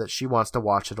says that she wants to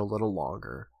watch it a little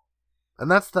longer. And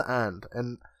that's the end.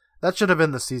 And that should have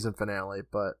been the season finale,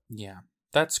 but... Yeah,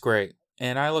 that's great.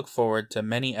 And I look forward to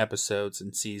many episodes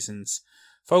and seasons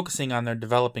focusing on their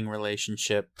developing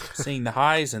relationship, seeing the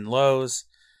highs and lows,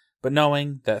 but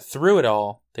knowing that through it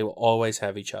all, they will always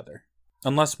have each other.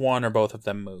 Unless one or both of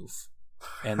them move,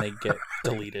 and they get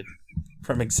deleted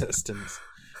from existence.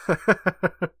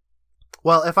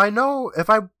 Well, if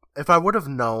I would have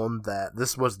known that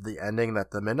this was the ending that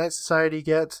the Midnight Society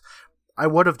gets, I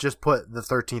would have just put the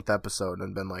 13th episode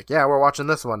and been like, "Yeah, we're watching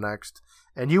this one next."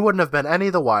 and you wouldn't have been any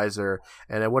the wiser,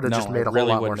 and it would have just made a whole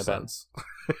lot more sense.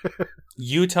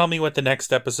 You tell me what the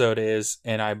next episode is,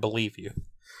 and I believe you.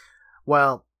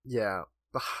 Well, yeah,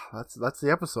 that's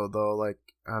the episode though. Like,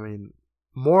 I mean,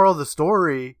 moral of the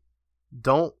story: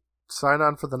 don't sign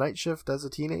on for the night shift as a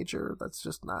teenager. That's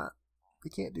just not.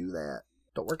 You can't do that.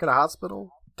 Don't work at a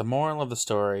hospital. The moral of the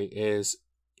story is,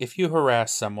 if you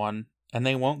harass someone and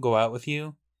they won't go out with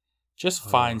you, just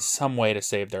find some way to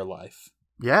save their life.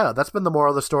 Yeah, that's been the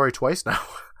moral of the story twice now.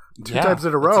 Two times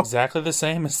in a row. It's exactly the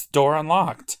same as Door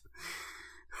Unlocked.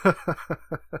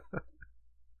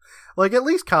 Like, at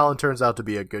least Colin turns out to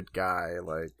be a good guy.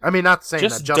 Like, I mean, not saying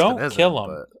just that Justin don't isn't, kill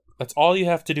them. But... That's all you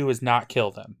have to do is not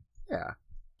kill them. Yeah.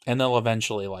 And they'll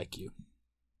eventually like you.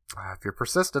 If you're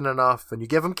persistent enough and you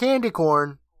give them candy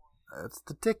corn, that's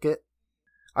the ticket.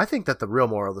 I think that the real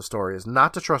moral of the story is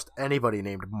not to trust anybody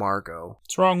named Margot.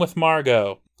 What's wrong with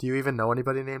Margot? Do you even know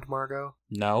anybody named Margot?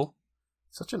 No.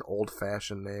 Such an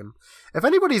old-fashioned name. If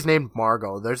anybody's named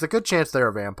Margot, there's a good chance they're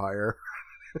a vampire.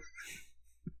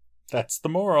 That's the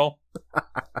moral.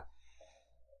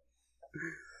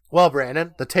 Well,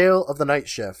 Brandon, the tale of the night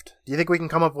shift. Do you think we can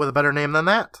come up with a better name than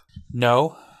that?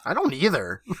 No. I don't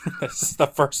either. This is the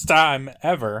first time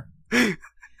ever.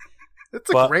 It's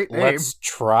a great name. Let's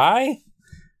try?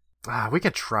 We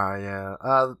could try, yeah.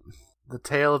 The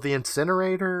tale of the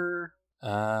incinerator.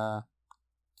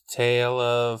 Tale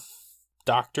of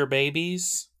doctor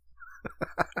babies.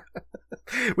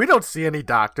 We don't see any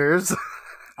doctors.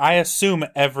 I assume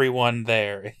everyone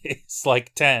there is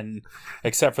like 10,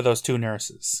 except for those 2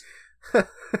 nurses.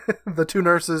 The 2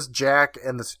 nurses, Jack,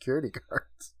 and the security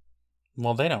guards.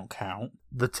 Well, they don't count.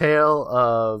 The tale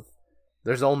of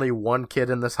there's only one kid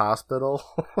in this hospital.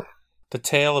 The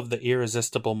tale of the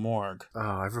irresistible morgue.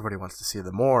 Oh, everybody wants to see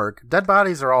the morgue. Dead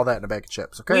bodies are all that in a bag of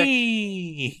chips, okay?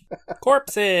 Whee!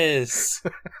 Corpses!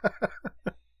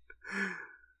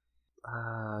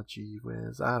 Gee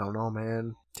whiz. I don't know,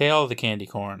 man. Tale of the candy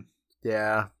corn.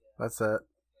 Yeah, that's it.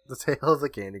 The tale of the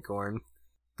candy corn.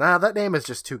 Nah, that name is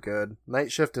just too good.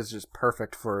 Night Shift is just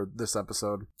perfect for this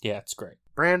episode. Yeah, it's great.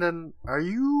 Brandon, are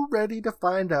you ready to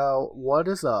find out what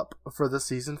is up for the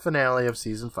season finale of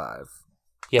Season 5?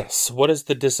 Yes, what is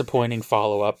the disappointing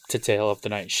follow-up to Tale of the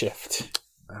Night Shift?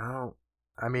 Oh,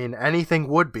 I mean, anything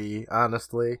would be,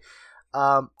 honestly.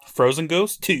 Frozen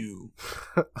Ghost 2.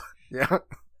 Yeah.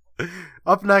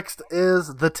 Up next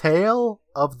is The Tale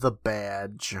of the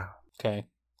Badge. Okay.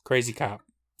 Crazy Cop.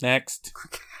 Next.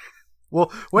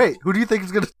 Well, wait, who do you think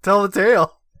is going to tell the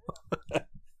tale?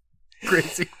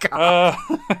 Crazy Cop.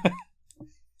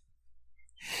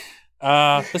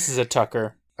 This is a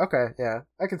Tucker. Okay, yeah,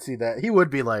 I can see that. He would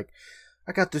be like,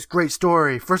 I got this great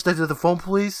story. First I did the phone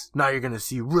police, now you're going to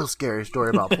see a real scary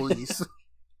story about police.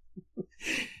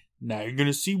 Now you're going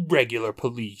to see regular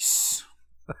police.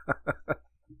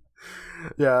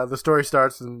 Yeah, the story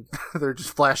starts and they're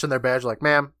just flashing their badge like,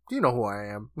 ma'am, do you know who I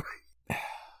am?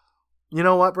 You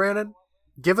know what, Brandon?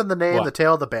 Given the name, The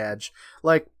Tale of the Badge,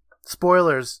 like,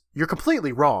 spoilers, you're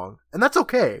completely wrong. And that's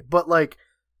okay, but, like,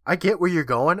 I get where you're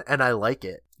going and I like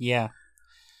it. Yeah.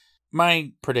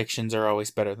 My predictions are always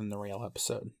better than the real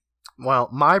episode. Well,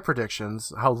 my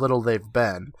predictions, how little they've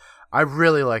been, I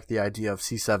really like the idea of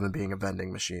C7 being a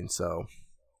vending machine, so,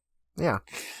 yeah.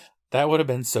 That would have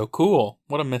been so cool.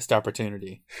 What a missed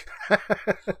opportunity.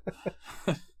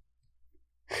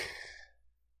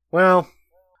 Well,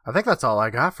 I think that's all I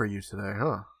got for you today, huh?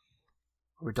 Are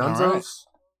we done, Right.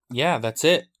 Yeah, that's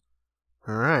it.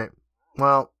 All right.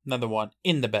 Well, another one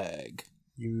in the bag.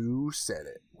 You said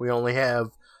it. We only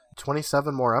have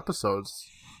 27 more episodes.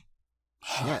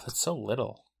 Shit. That's so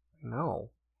little.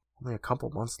 No. Only a couple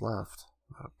months left.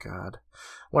 Oh, God.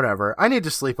 Whatever. I need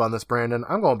to sleep on this, Brandon.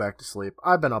 I'm going back to sleep.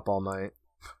 I've been up all night.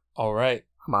 All right.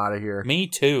 I'm out of here. Me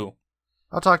too.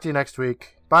 I'll talk to you next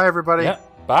week. Bye, everybody.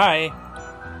 Yep. Bye.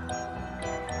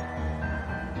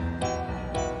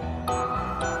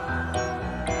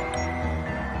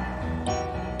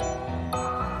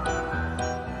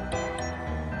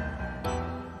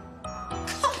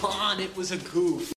 Come on, it was a goof.